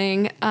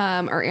planning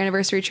our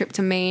anniversary trip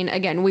to Maine.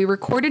 Again, we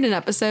recorded an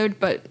episode,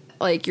 but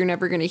like you're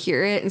never going to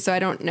hear it. And so I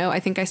don't know. I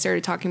think I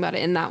started talking about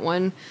it in that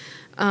one.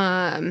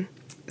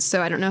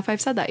 So I don't know if I've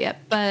said that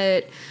yet.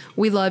 But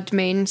we loved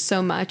Maine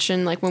so much.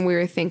 And like when we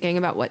were thinking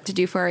about what to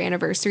do for our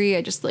anniversary,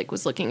 I just like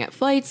was looking at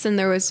flights. And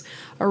there was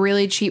a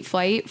really cheap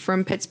flight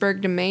from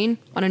Pittsburgh to Maine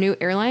on a new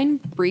airline,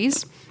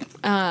 Breeze,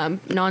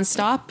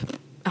 nonstop.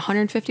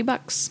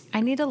 $150. I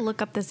need to look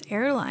up this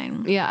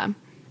airline. Yeah.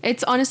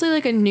 It's honestly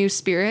like a new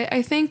Spirit,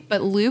 I think,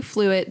 but Lou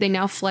flew it. They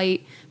now fly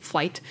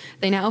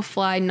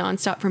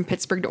nonstop from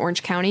Pittsburgh to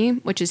Orange County,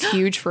 which is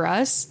huge for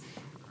us.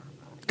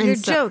 You're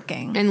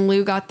joking. And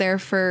Lou got there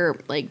for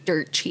like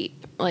dirt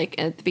cheap, like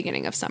at the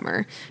beginning of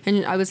summer.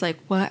 And I was like,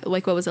 what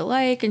was it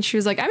like? And she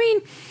was like, I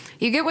mean,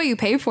 you get what you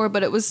pay for,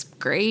 but it was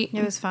great.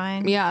 It was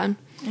fine. Yeah.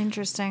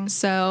 Interesting.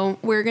 So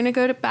we're going to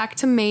go back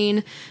to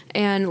Maine.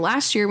 And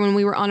last year when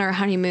we were on our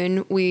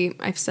honeymoon,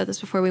 I've said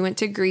this before, we went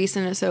to Greece,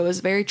 and so it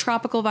was very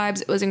tropical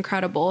vibes. It was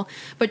incredible.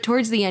 But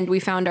towards the end, we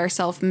found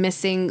ourselves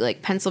missing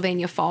like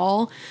Pennsylvania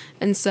fall.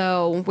 And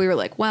so we were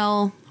like,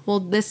 well,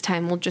 this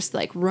time we'll just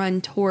like run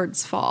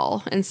towards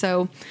fall. And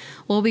so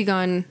we'll be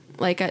gone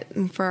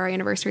for our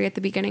anniversary at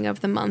the beginning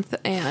of the month,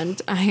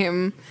 and I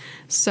am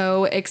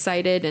so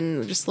excited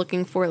and just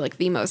looking for like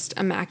the most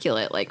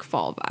immaculate like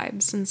fall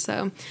vibes. And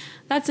so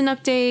that's an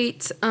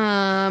update.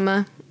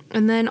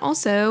 And then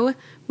also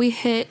we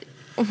hit,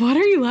 what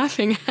are you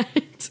laughing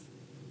at?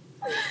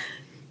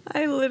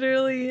 I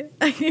literally,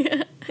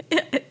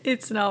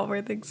 it's not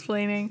worth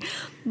explaining,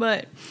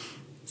 but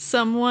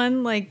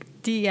someone like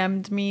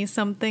DM'd me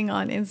something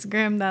on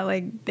Instagram that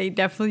like they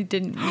definitely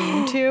didn't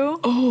mean to.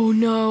 Oh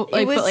no.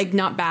 Like, was, but like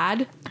not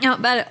bad?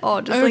 Not bad at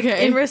all. Just like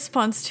in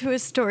response to a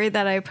story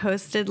that I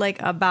posted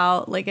like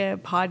about like a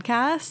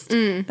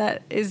podcast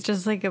that is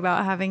just like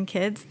about having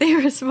kids. They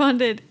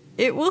responded,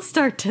 "It will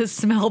start to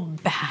smell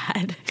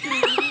bad."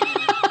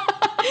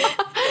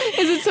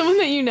 Is it someone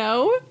that you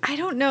know? I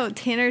don't know.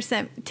 Tanner's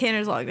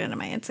logged into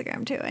my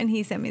Instagram too, and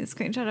he sent me the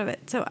screenshot of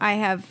it. So I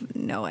have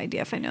no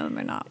idea if I know them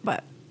or not,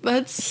 but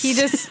he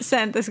just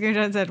sent the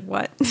screenshot and said,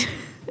 "What?"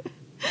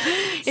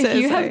 If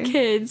you have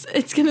kids,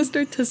 it's gonna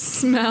start to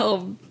smell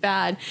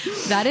bad.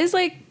 That is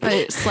like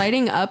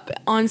sliding up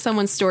on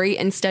someone's story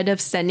instead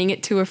of sending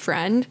it to a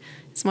friend.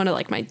 It's one of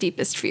like my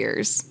deepest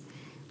fears.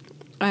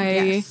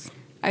 I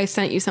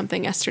sent you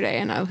something yesterday,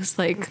 and I was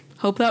like,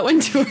 hope that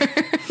went to her.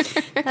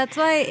 That's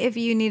why if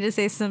you need to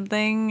say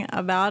something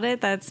about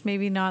it that's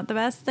maybe not the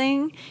best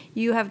thing,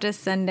 you have to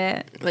send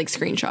it. Like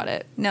screenshot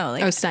it. No,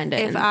 like send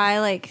it. If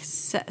I like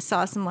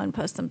saw someone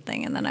post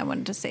something and then I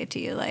wanted to say to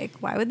you like,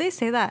 why would they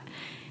say that?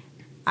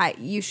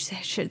 You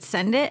should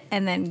send it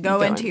and then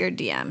go into your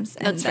DMs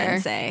and that's then fair.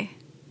 say,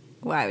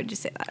 why would you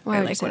say that? Why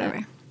or would like you say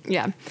whatever. That?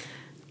 Yeah.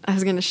 I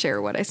was going to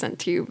share what I sent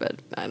to you, but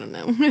I don't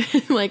know.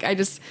 Like I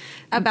just...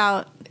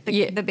 About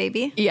the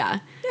baby? Yeah.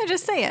 Yeah,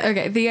 just say it.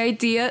 Okay, the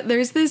idea,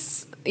 there's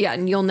this,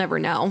 and you'll never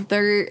know.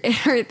 There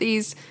are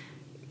these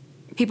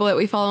people that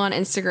we follow on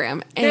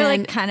Instagram. And they're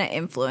like kind of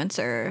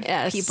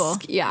influencer people.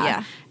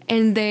 Yeah.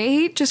 And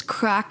they just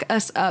crack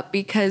us up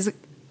because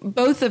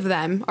both of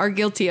them are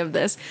guilty of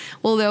this.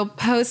 Well, they'll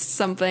post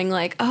something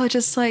like, oh,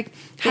 just like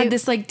had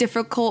this like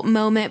difficult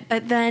moment,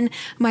 but then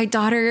my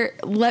daughter,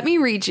 let me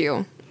read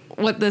you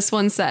what this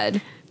one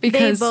said.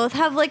 Because they both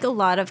have like a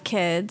lot of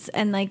kids,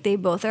 and like they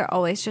both are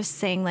always just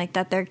saying like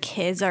that their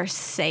kids are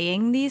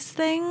saying these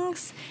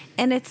things,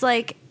 and it's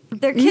like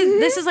their kids. Mm-hmm.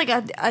 This is like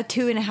a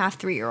 2.5,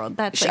 3-year-old.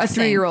 That's like a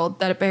 3-year-old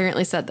that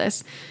apparently said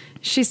this.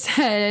 She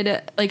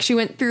said like she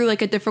went through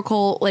like a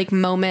difficult like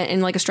moment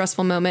and like a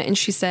stressful moment, and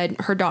she said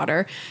her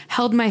daughter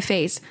held my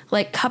face,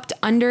 like cupped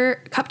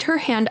her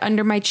hand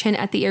under my chin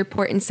at the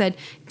airport and said,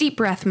 "Deep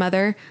breath,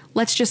 mother.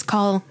 Let's just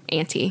call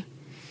Auntie."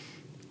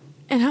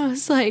 And I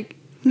was like,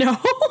 no.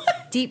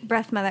 Deep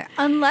breath, mother.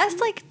 Unless,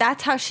 like,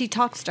 that's how she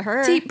talks to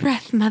her. Deep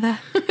breath, mother.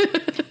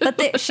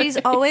 But she's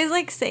always,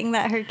 like, saying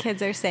that her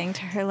kids are saying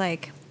to her,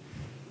 like,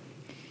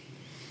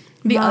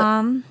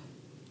 Mom,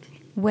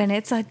 when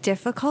it's a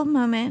difficult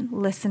moment,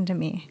 listen to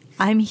me.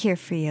 I'm here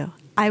for you.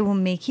 I will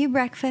make you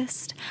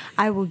breakfast.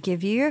 I will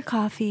give you your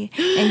coffee,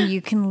 and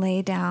you can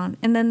lay down.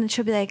 And then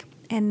she'll be like,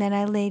 and then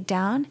I laid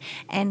down,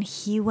 and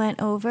he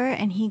went over,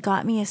 and he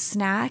got me a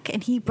snack,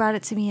 and he brought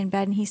it to me in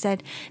bed, and he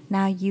said,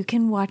 now you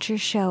can watch your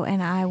show,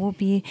 and I will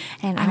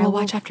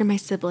watch after my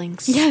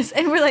siblings. Yes,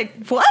 and we're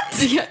like,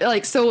 what? Yeah,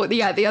 like, so,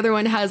 yeah, the other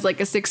one has,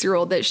 like, a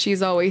 6-year-old that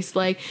she's always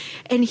like,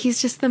 and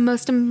he's just the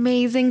most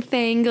amazing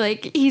thing.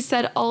 Like, he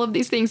said all of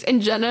these things,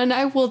 and Jenna and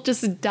I will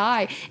just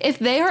die. If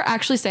they are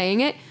actually saying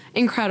it,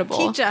 incredible.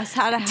 Teach us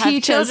how to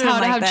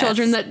have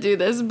children that do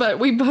this, but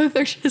we both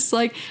are just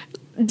like,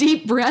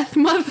 deep breath,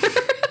 mother.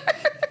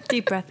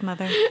 Deep breath,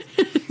 mother.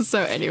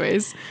 So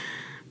anyways,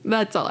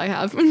 that's all I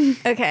have.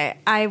 Okay,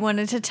 I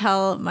wanted to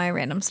tell my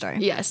random story.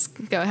 Yes,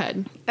 go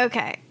ahead.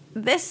 Okay,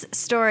 this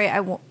story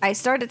I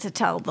started to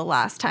tell the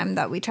last time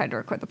that we tried to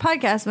record the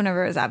podcast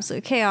whenever it was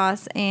absolute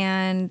chaos,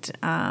 and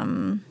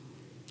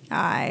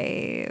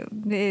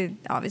it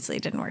obviously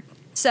didn't work.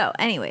 So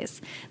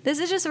anyways, this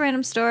is just a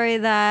random story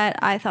that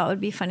I thought would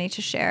be funny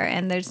to share,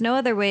 and there's no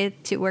other way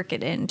to work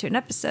it into an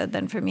episode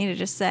than for me to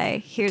just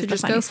say, here's the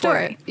funny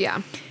story.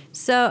 Yeah.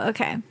 So,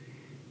 okay.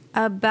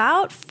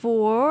 About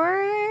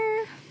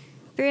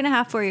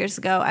 3.5, 4 years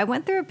ago, I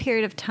went through a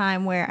period of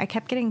time where I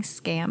kept getting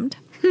scammed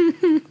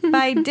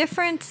by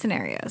different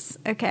scenarios,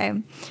 okay?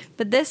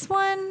 But this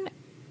one,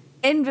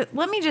 and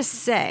let me just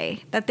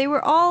say that they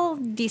were all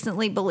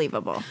decently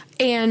believable.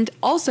 And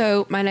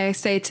also, might I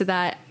say to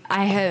that,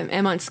 I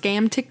am on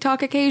scam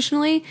TikTok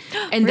occasionally,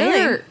 and really?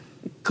 They're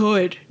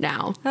good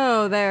now.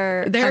 Oh,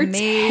 they're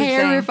amazing.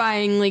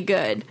 Terrifyingly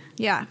good.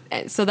 Yeah.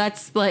 And so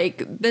that's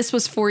like, this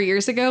was 4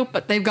 years ago,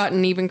 but they've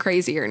gotten even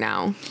crazier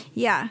now.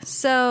 Yeah.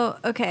 So,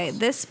 okay,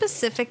 this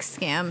specific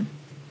scam.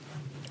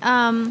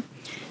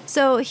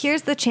 So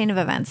here's the chain of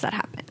events that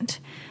happened.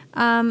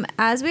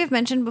 As we have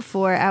mentioned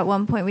before, at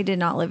one point we did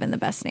not live in the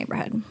best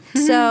neighborhood.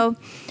 So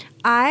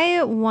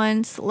I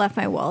once left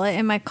my wallet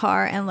in my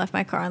car and left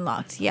my car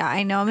unlocked. Yeah,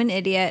 I know I'm an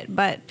idiot,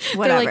 but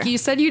whatever. They're like, you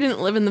said you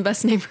didn't live in the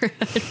best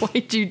neighborhood.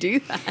 Why'd you do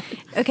that?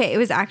 Okay, it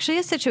was actually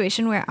a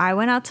situation where I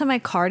went out to my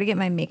car to get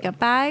my makeup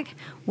bag,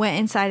 went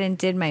inside and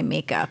did my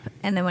makeup,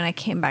 and then when I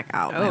came back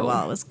out, my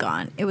wallet was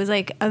gone. It was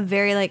like a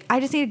very like, I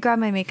just need to grab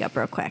my makeup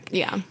real quick.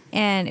 Yeah.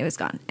 And it was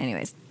gone.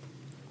 Anyways.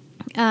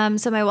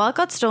 So my wallet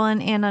got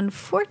stolen, and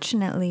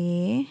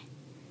unfortunately,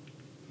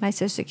 my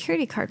Social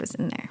Security card was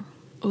in there.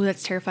 Oh,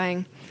 that's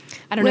terrifying.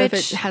 I don't know if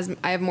it has,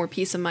 I have more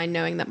peace of mind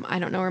knowing that I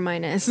don't know where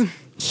mine is.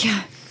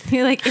 Yeah.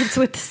 You're like, it's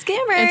with the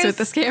scammers. It's with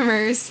the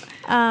scammers.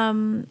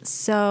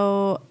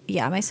 So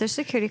yeah, my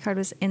Social Security card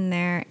was in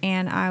there,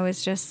 and I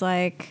was just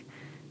like,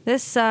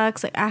 this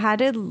sucks. Like, I had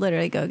to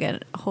literally go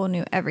get a whole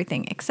new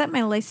everything except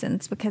my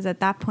license, because at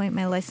that point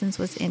my license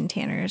was in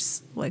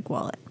Tanner's like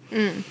wallet.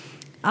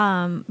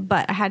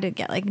 But I had to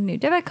get like a new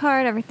debit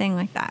card, everything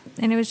like that.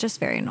 And it was just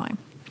very annoying.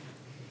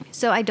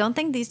 So I don't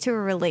think these two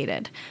are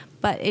related,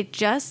 but it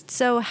just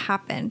so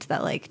happened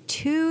that like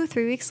 2-3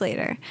 weeks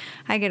later,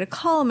 I get a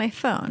call on my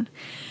phone.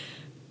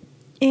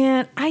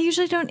 And I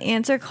usually don't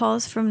answer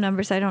calls from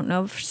numbers I don't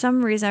know. For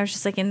some reason, I was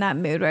just like in that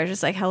mood where I was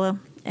just like, hello.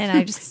 And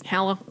I just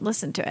hello,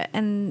 listened to it.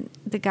 And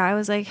the guy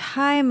was like,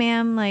 hi,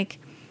 ma'am. Like,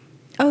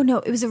 oh no,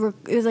 it was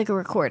like a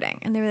recording.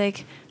 And they were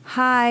like,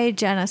 hi,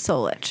 Jenna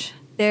Solich.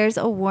 There's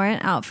a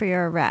warrant out for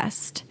your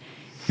arrest.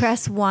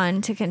 Press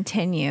 1 to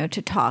continue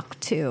to talk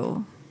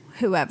to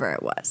whoever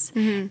it was.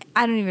 Mm-hmm.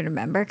 I don't even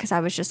remember, because I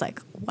was just like,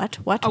 what?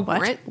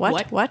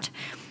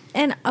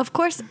 And of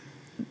course,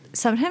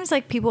 sometimes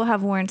like people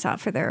have warrants out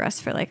for their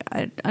arrest for like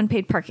an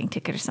unpaid parking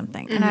ticket or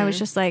something. Mm-hmm. And I was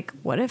just like,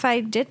 what if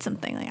I did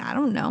something? Like, I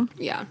don't know.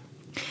 Yeah.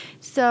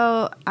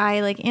 So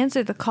I like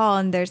answered the call,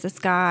 and there's this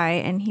guy,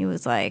 and he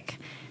was like,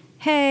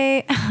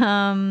 hey,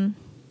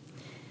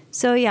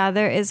 so yeah,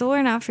 there is a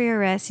warrant out for your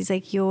arrest. He's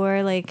like,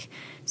 your like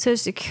Social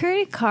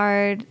Security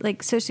card,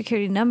 like Social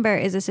Security number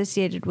is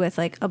associated with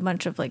like a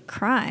bunch of like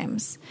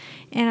crimes.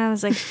 And I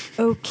was like,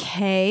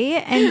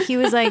 okay. And he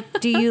was like,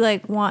 do you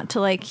like want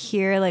to like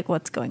hear like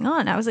what's going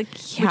on? I was like,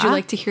 yeah. Would you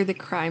like to hear the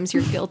crimes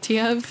you're guilty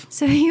of?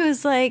 So he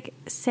was like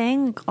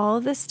saying all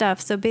of this stuff.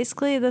 So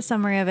basically the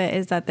summary of it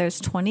is that there's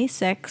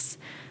 26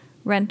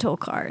 rental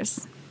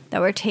cars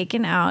that were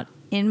taken out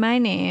in my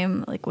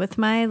name, like with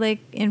my like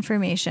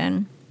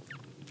information.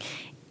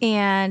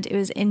 And it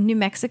was in New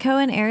Mexico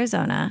and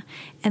Arizona,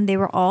 and they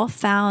were all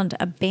found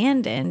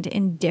abandoned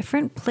in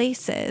different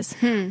places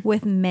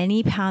with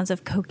many pounds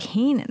of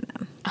cocaine in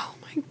them. Oh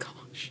my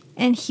gosh.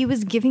 And he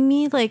was giving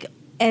me like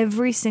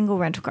every single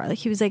rental car. Like,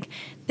 he was like,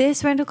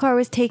 this rental car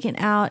was taken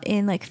out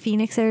in like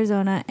Phoenix,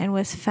 Arizona, and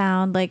was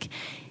found like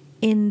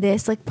in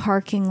this like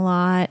parking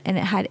lot, and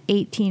it had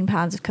 18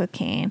 pounds of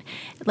cocaine.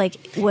 Like,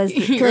 was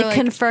like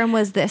confirm,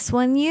 was this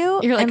one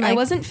you? You're like, and, I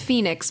wasn't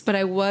Phoenix, but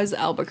I was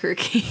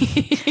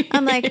Albuquerque.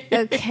 I'm like,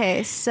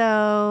 okay,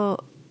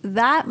 so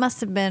that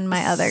must have been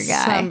my other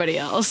guy. Somebody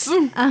else.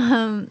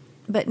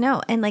 But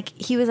no, and like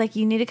he was like,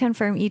 you need to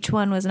confirm each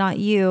one was not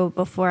you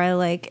before I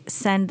like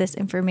send this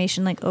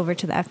information like over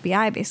to the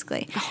FBI,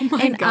 basically. Oh my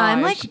and gosh.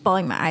 I'm like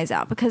bawling my eyes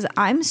out because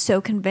I'm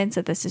so convinced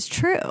that this is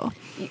true.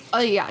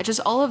 Oh yeah, just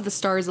all of the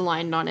stars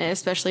aligned on it,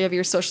 especially of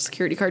your Social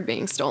Security card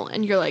being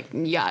stolen. You're like,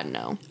 yeah,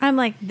 no. I'm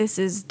like, this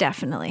is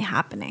definitely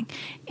happening.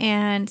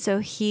 And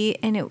so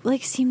and it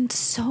like seemed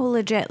so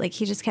legit. Like,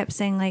 he just kept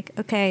saying like,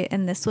 okay,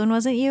 and this one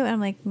wasn't you? And I'm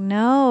like,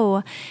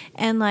 no.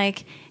 And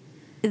like,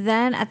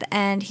 then at the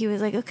end, he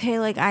was like, okay,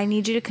 like, I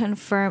need you to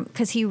confirm,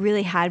 because he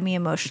really had me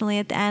emotionally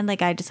at the end.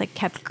 Like, I just like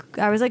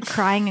I was like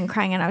crying,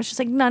 and I was just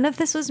like, none of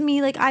this was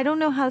me. Like, I don't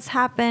know how this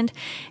happened.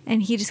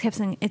 And he just kept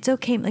saying, it's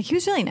okay. Like, he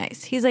was really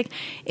nice. He's like,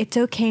 it's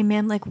okay,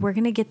 ma'am. Like, we're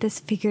going to get this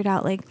figured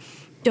out. Like,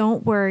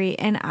 don't worry.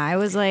 And I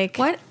was like,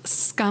 what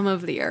scum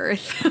of the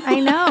earth.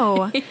 I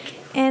know.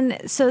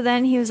 And so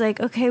then he was like,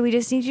 okay, we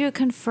just need you to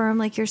confirm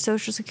like your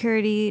Social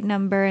Security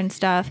number and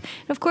stuff.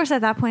 And of course,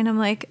 at that point, I'm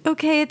like,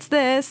 okay, it's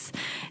this.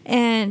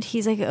 And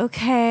he's like,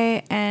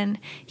 okay. And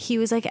he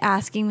was like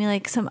asking me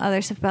like some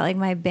other stuff about like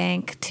my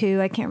bank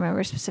too. I can't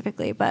remember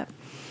specifically, but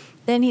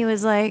then he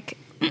was like,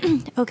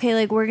 okay,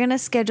 like, we're going to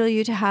schedule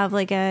you to have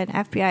like an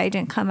FBI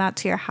agent come out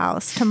to your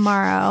house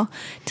tomorrow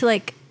to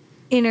like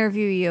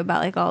interview you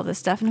about like all this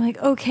stuff. And I'm like,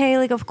 okay,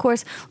 like, of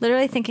course,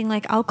 literally thinking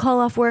like, I'll call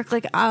off work,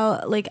 like,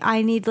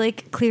 I need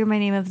like clear my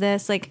name of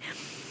this, like.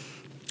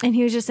 And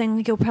he was just saying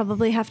like, you'll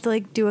probably have to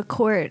like do a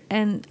court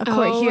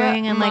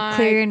hearing and like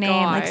clear your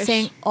name, like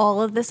saying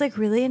all of this like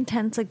really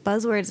intense like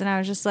buzzwords. And I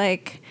was just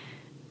like,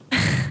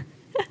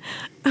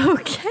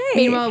 okay.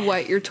 Meanwhile,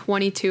 what, you're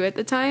 22 at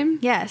the time?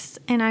 Yes.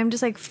 And I'm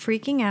just like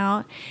freaking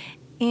out.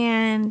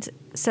 And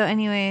so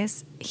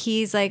anyways,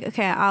 he's like,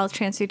 okay, I'll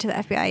transfer you to the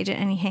FBI agent.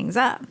 And he hangs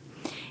up.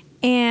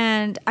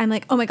 And I'm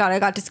like, oh my God, I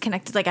got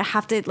disconnected. Like, I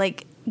have to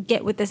like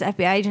get with this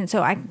FBI agent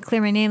so I can clear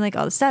my name, like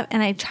all this stuff.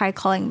 And I try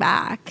calling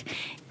back,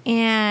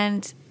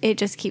 and it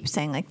just keeps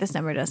saying like, this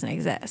number doesn't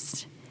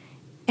exist.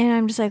 And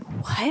I'm just like,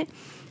 what?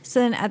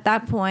 So then at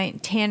that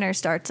point, Tanner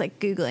starts like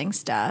Googling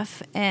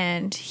stuff,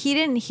 and he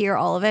didn't hear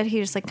all of it. He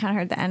just like kind of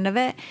heard the end of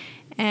it.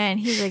 And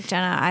he's like,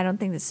 Jenna, I don't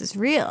think this is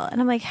real.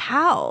 And I'm like,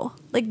 how?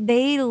 Like,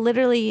 they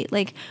literally,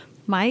 like,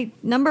 my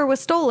number was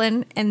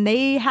stolen and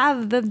they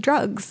have the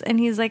drugs. And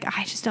he's like,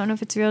 I just don't know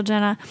if it's real,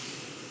 Jenna.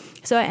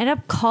 So I end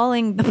up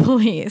calling the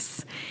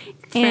police.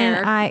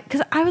 Fair. And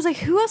because I was like,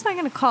 who else am I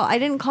going to call? I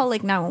didn't call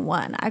like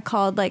 911. I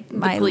called like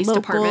my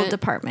local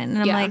department.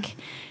 And I'm like,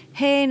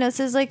 hey, no, this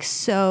is like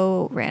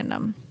so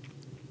random.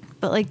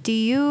 But like, do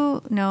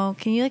you know,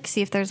 can you like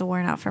see if there's a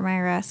warrant out for my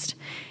arrest?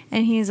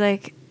 And he's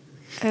like,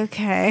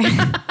 okay.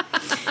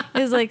 It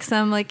was like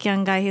some like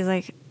young guy. He's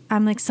like,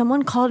 I'm like,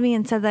 someone called me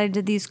and said that I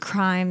did these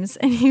crimes.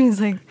 And he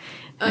was like,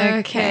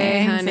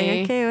 okay,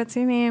 honey. Like, okay, what's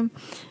your name?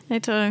 And I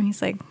told him,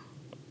 he's like,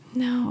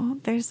 no,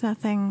 there's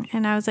nothing.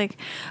 And I was like,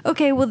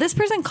 okay, well, this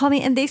person called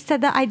me and they said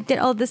that I did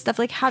all this stuff.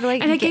 Like, how do I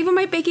And I gave him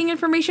my banking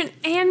information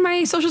and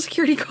my social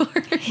security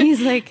card.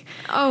 He's like,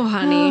 oh,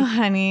 honey. Oh,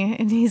 honey.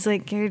 And he's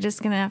like, you're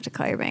just going to have to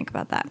call your bank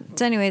about that.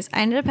 So anyways, I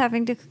ended up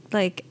having to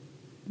like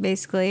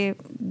basically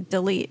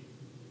delete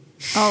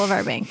all of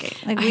our banking.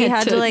 Like we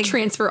had to like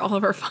transfer all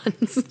of our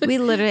funds. We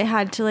literally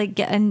had to like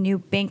get a new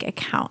bank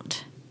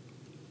account.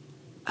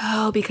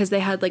 Oh, because they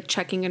had like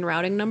checking and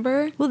routing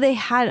number? Well, they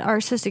had our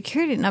social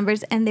security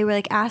numbers and they were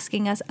like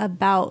asking us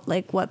about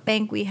like what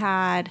bank we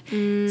had,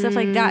 stuff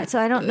like that. So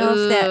I don't know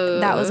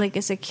if that was like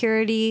a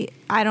security.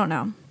 I don't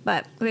know.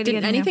 But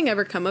did anything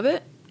ever come of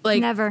it?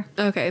 Like never.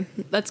 Okay,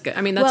 that's good.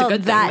 I mean, that's a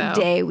good thing. That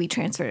day we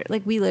transferred it.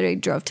 Like we literally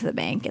drove to the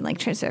bank and like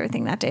transferred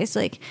everything that day.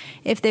 So like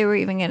if they were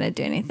even going to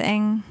do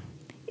anything.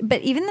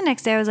 But even the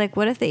next day I was like,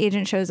 what if the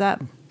agent shows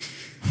up?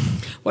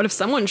 What if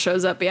someone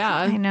shows up? Yeah.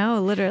 I know,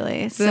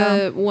 literally.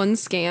 The one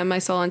scam I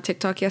saw on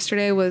TikTok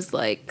yesterday was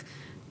like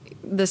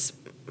this,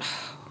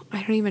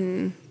 I don't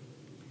even,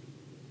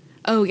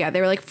 oh yeah,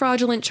 they were like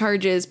fraudulent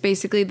charges.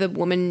 Basically the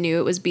woman knew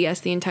it was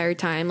BS the entire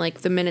time.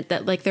 Like the minute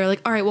that like, they're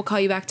like, all right, we'll call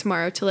you back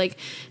tomorrow to like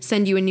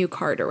send you a new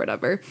card or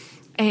whatever.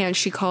 And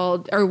she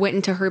called or went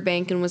into her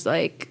bank and was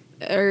like,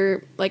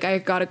 or like, I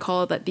got a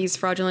call that these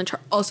fraudulent,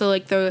 also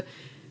like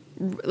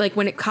like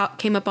when it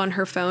came up on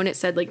her phone, it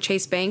said like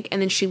Chase Bank, and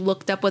then she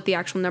looked up what the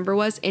actual number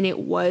was, and it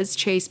was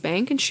Chase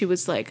Bank, and she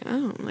was like,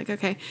 oh, I'm like,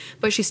 okay.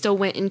 But she still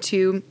went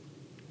into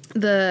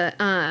the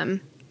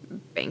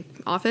bank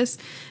office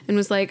and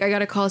was like, I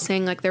got a call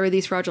saying like there were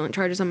these fraudulent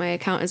charges on my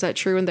account. Is that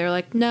true? And they're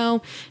like,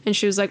 no. And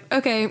she was like,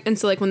 okay. And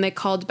so like when they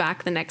called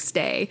back the next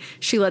day,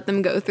 she let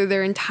them go through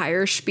their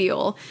entire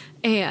spiel,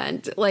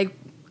 and like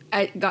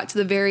I got to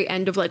the very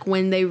end of like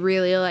when they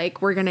really like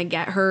were gonna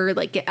get her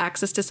like get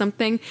access to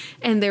something,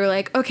 and they were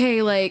like,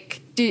 okay,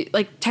 like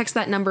text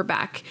that number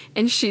back.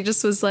 And she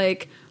just was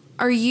like,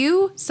 are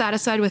you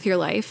satisfied with your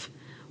life?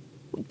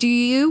 Do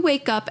you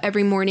wake up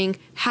every morning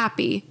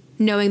happy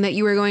knowing that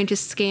you are going to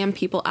scam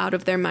people out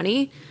of their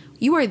money?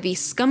 You are the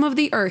scum of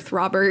the earth,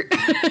 Robert.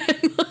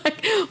 And,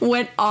 like,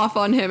 went off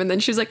on him. And then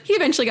she was like, he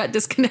eventually got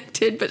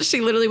disconnected. But she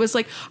literally was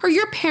like, are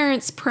your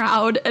parents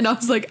proud? And I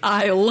was like,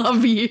 I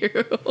love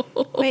you.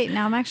 Wait,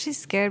 now I'm actually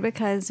scared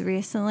because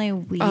recently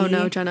Oh,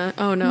 no, Jenna.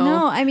 Oh, no.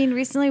 No, I mean,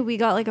 recently we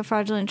got like a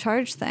fraudulent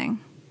charge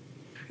thing.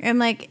 And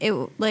like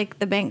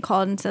the bank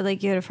called and said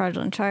like you had a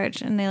fraudulent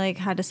charge. And they like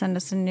had to send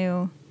us a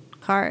new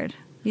card.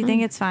 You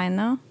think it's fine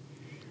though?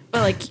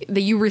 But like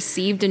you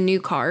received a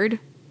new card?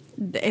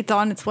 It's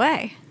on its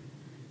way.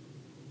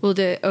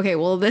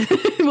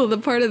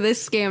 The part of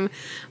this scam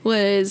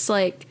was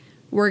like,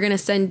 we're going to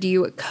send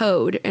you a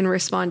code and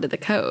respond to the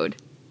code.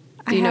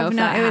 Do you know if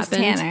that happened? It was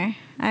Tanner.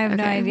 I have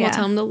no idea. We'll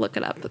tell him to look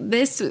it up.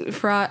 This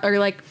fraud, or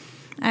like,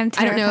 I'm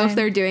terrified. I don't know if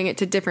they're doing it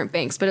to different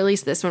banks, but at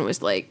least this one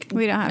was like,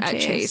 we don't have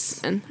at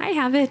Chase. And I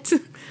have it.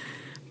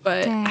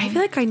 But dang. I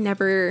feel like I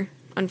never,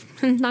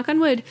 knock on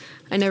wood,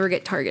 I never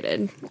get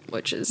targeted,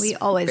 which is we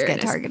always get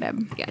nice.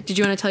 Targeted. Yeah. Did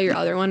you want to tell your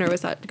other one, or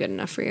was that good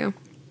enough for you?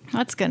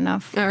 That's good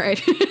enough. All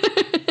right.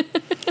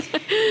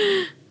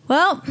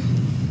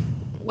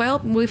 Well,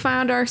 we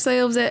find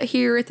ourselves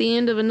here at the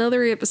end of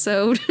another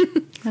episode.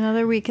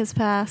 Another week has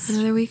passed.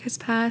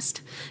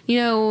 You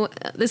know,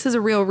 this is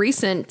a real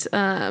recent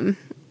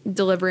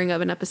delivering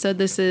of an episode.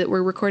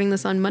 We're recording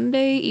this on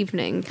Monday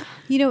evening.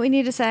 You know what we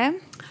need to say?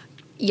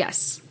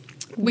 Yes.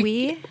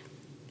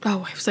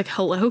 Oh, I was like,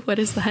 hello? What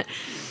is that?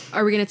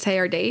 Are we going to say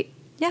our date?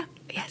 Yeah.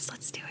 Yes,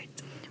 let's do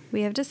it.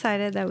 We have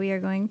decided that we are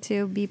going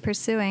to be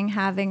pursuing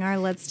having our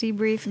Let's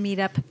Debrief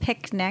meetup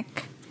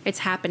picnic. It's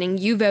happening.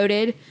 You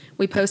voted.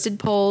 We posted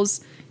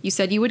polls. You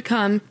said you would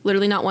come.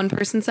 Literally not one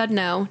person said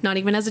no, not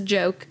even as a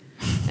joke.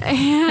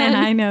 And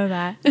I know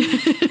that.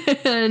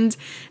 And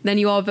then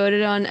you all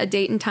voted on a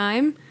date and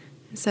time.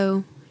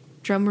 So,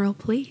 drum roll,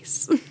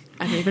 please.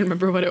 I don't even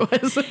remember what it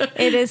was.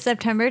 It is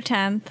September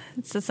 10th.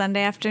 It's a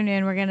Sunday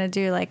afternoon. We're going to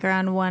do like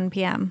around 1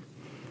 p.m.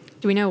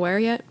 Do we know where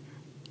yet?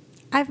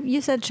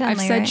 You said Shenley, I've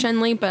said right?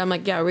 Shenley, but I'm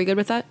like, yeah, are we good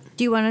with that?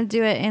 Do you want to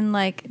do it in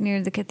like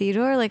near the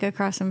cathedral or like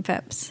across from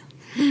Phipps?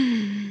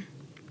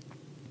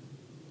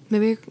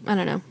 Maybe, I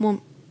don't know.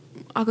 Well,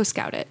 I'll go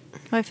scout it.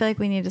 Well, I feel like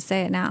we need to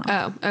say it now.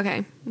 Oh,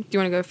 okay. Do you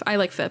want to go? I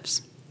like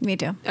Phipps. Me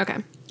too. Okay.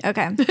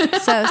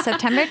 So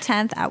September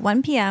 10th at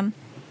 1 p.m.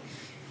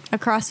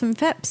 across from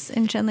Phipps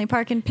in Shenley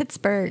Park in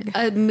Pittsburgh.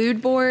 A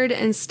mood board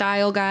and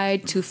style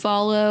guide to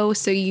follow,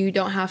 so you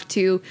don't have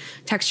to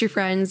text your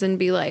friends and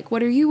be like,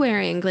 what are you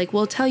wearing? Like,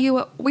 we'll tell you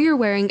what we're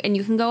wearing and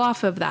you can go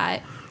off of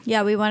that.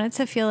 Yeah, we want it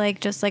to feel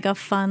like just like a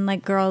fun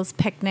like girls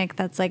picnic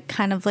that's like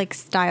kind of like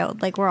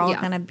styled. Like we're all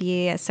going to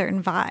be a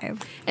certain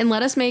vibe. And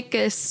let us make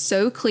this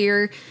so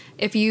clear.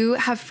 If you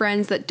have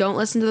friends that don't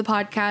listen to the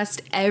podcast,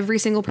 every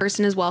single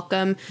person is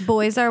welcome.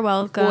 Boys are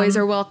welcome. Boys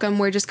are welcome.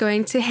 We're just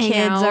going to hang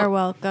out. Kids are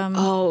welcome.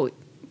 Oh,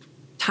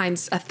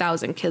 times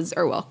 1,000 kids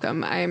are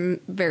welcome.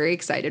 I'm very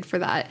excited for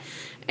that.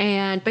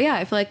 But yeah,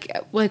 I feel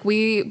like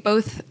we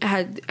both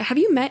have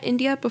you met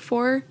India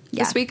before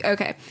this week?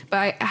 Okay. But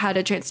I had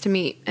a chance to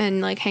meet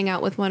and like hang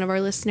out with one of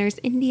our listeners,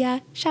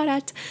 India, shout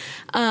out.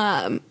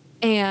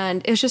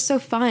 And it was just so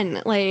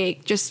fun.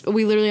 Like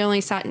we literally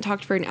only sat and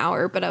talked for an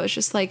hour, but I was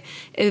just like,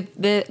 if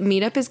the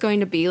meetup is going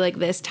to be like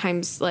this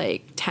times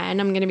like 10,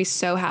 I'm going to be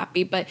so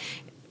happy. But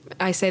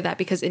I say that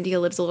because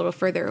India lives a little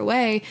further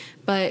away.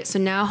 But so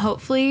now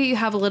hopefully you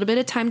have a little bit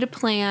of time to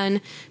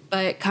plan,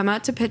 but come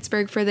out to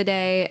Pittsburgh for the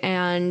day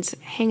and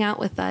hang out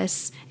with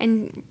us.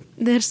 And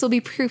this will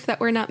be proof that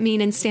we're not mean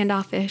and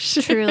standoffish.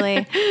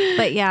 Truly.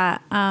 But yeah,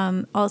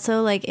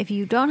 also like if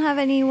you don't have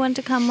anyone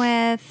to come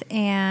with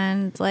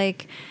and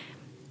like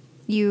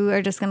you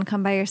are just going to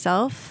come by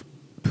yourself,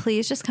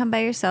 please just come by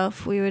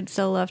yourself. We would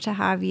still love to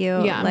have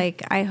you. Yeah.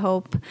 Like I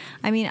hope,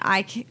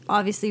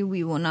 obviously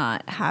we will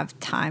not have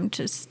time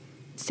to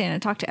stand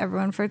and talk to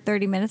everyone for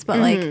 30 minutes, but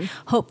like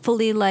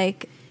hopefully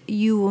like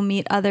you will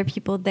meet other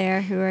people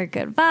there who are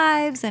good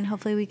vibes, and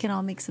hopefully we can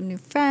all make some new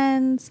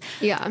friends.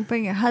 Yeah.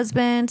 Bring your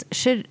husband.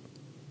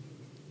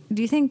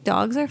 Do you think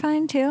dogs are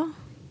fine too?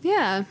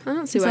 Yeah, I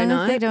don't see why as long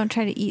not. as they don't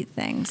try to eat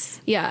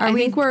things. Yeah, I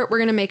think we're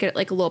gonna make it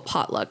like a little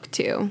potluck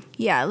too.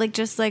 Yeah, like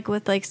just like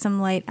with like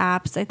some light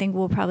apps, I think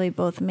we'll probably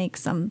both make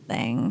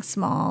something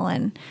small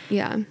and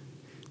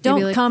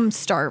don't come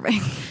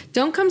starving.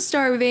 Don't come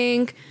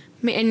starving.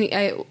 And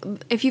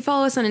if you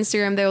follow us on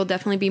Instagram, there will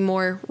definitely be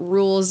more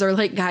rules or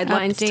like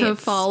guidelines to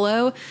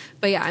follow.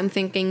 But yeah, I'm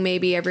thinking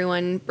maybe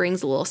everyone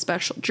brings a little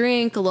special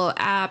drink, a little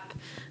app,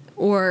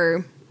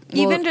 or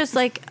even just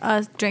like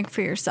a drink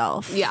for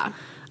yourself. Yeah.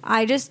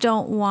 I just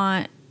don't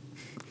want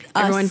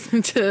everyone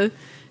to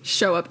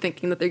show up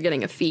thinking that they're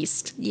getting a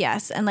feast.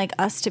 Yes, and like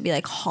us to be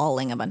like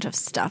hauling a bunch of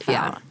stuff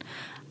out.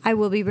 I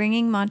will be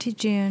bringing Monty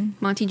June.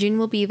 Monty June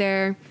will be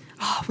there.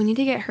 Oh, we need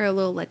to get her a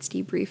little Let's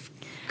Debrief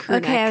crew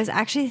Okay, neck. I was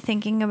actually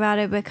thinking about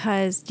it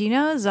because do you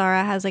know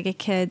Zara has like a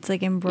kids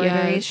like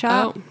embroidery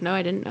shop? Oh, no,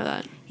 I didn't know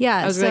that. Yeah,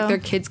 I was like, their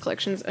kids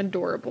collection's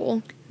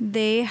adorable.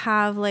 They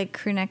have like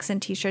crew necks and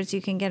t-shirts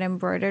you can get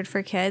embroidered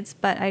for kids,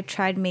 but I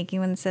tried making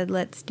one that said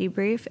Let's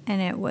Debrief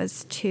and it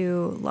was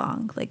too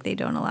long. Like they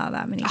don't allow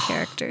that many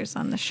characters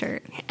on the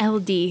shirt.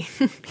 LD.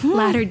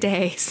 Latter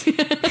days.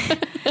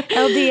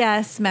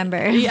 LDS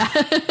member. Yeah.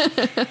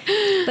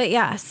 But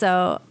yeah,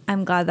 so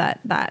I'm glad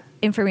that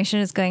information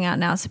is going out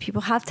now so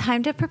people have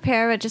time to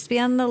prepare, but just be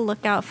on the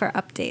lookout for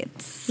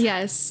updates.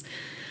 Yes.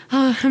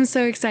 Oh, I'm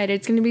so excited.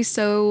 It's going to be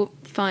so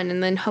fun.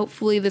 And then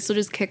hopefully this will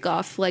just kick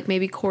off like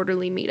maybe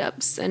quarterly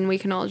meetups and we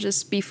can all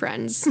just be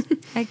friends.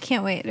 I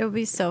can't wait. It'll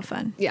be so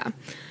fun. Yeah.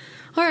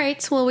 All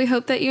right. Well, we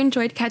hope that you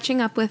enjoyed catching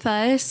up with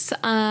us.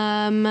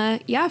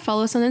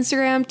 Follow us on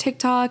Instagram,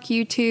 TikTok,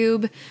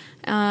 YouTube.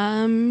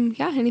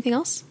 Anything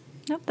else?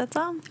 Nope, that's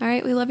all. All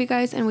right. We love you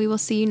guys and we will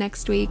see you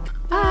next week.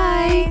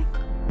 Bye.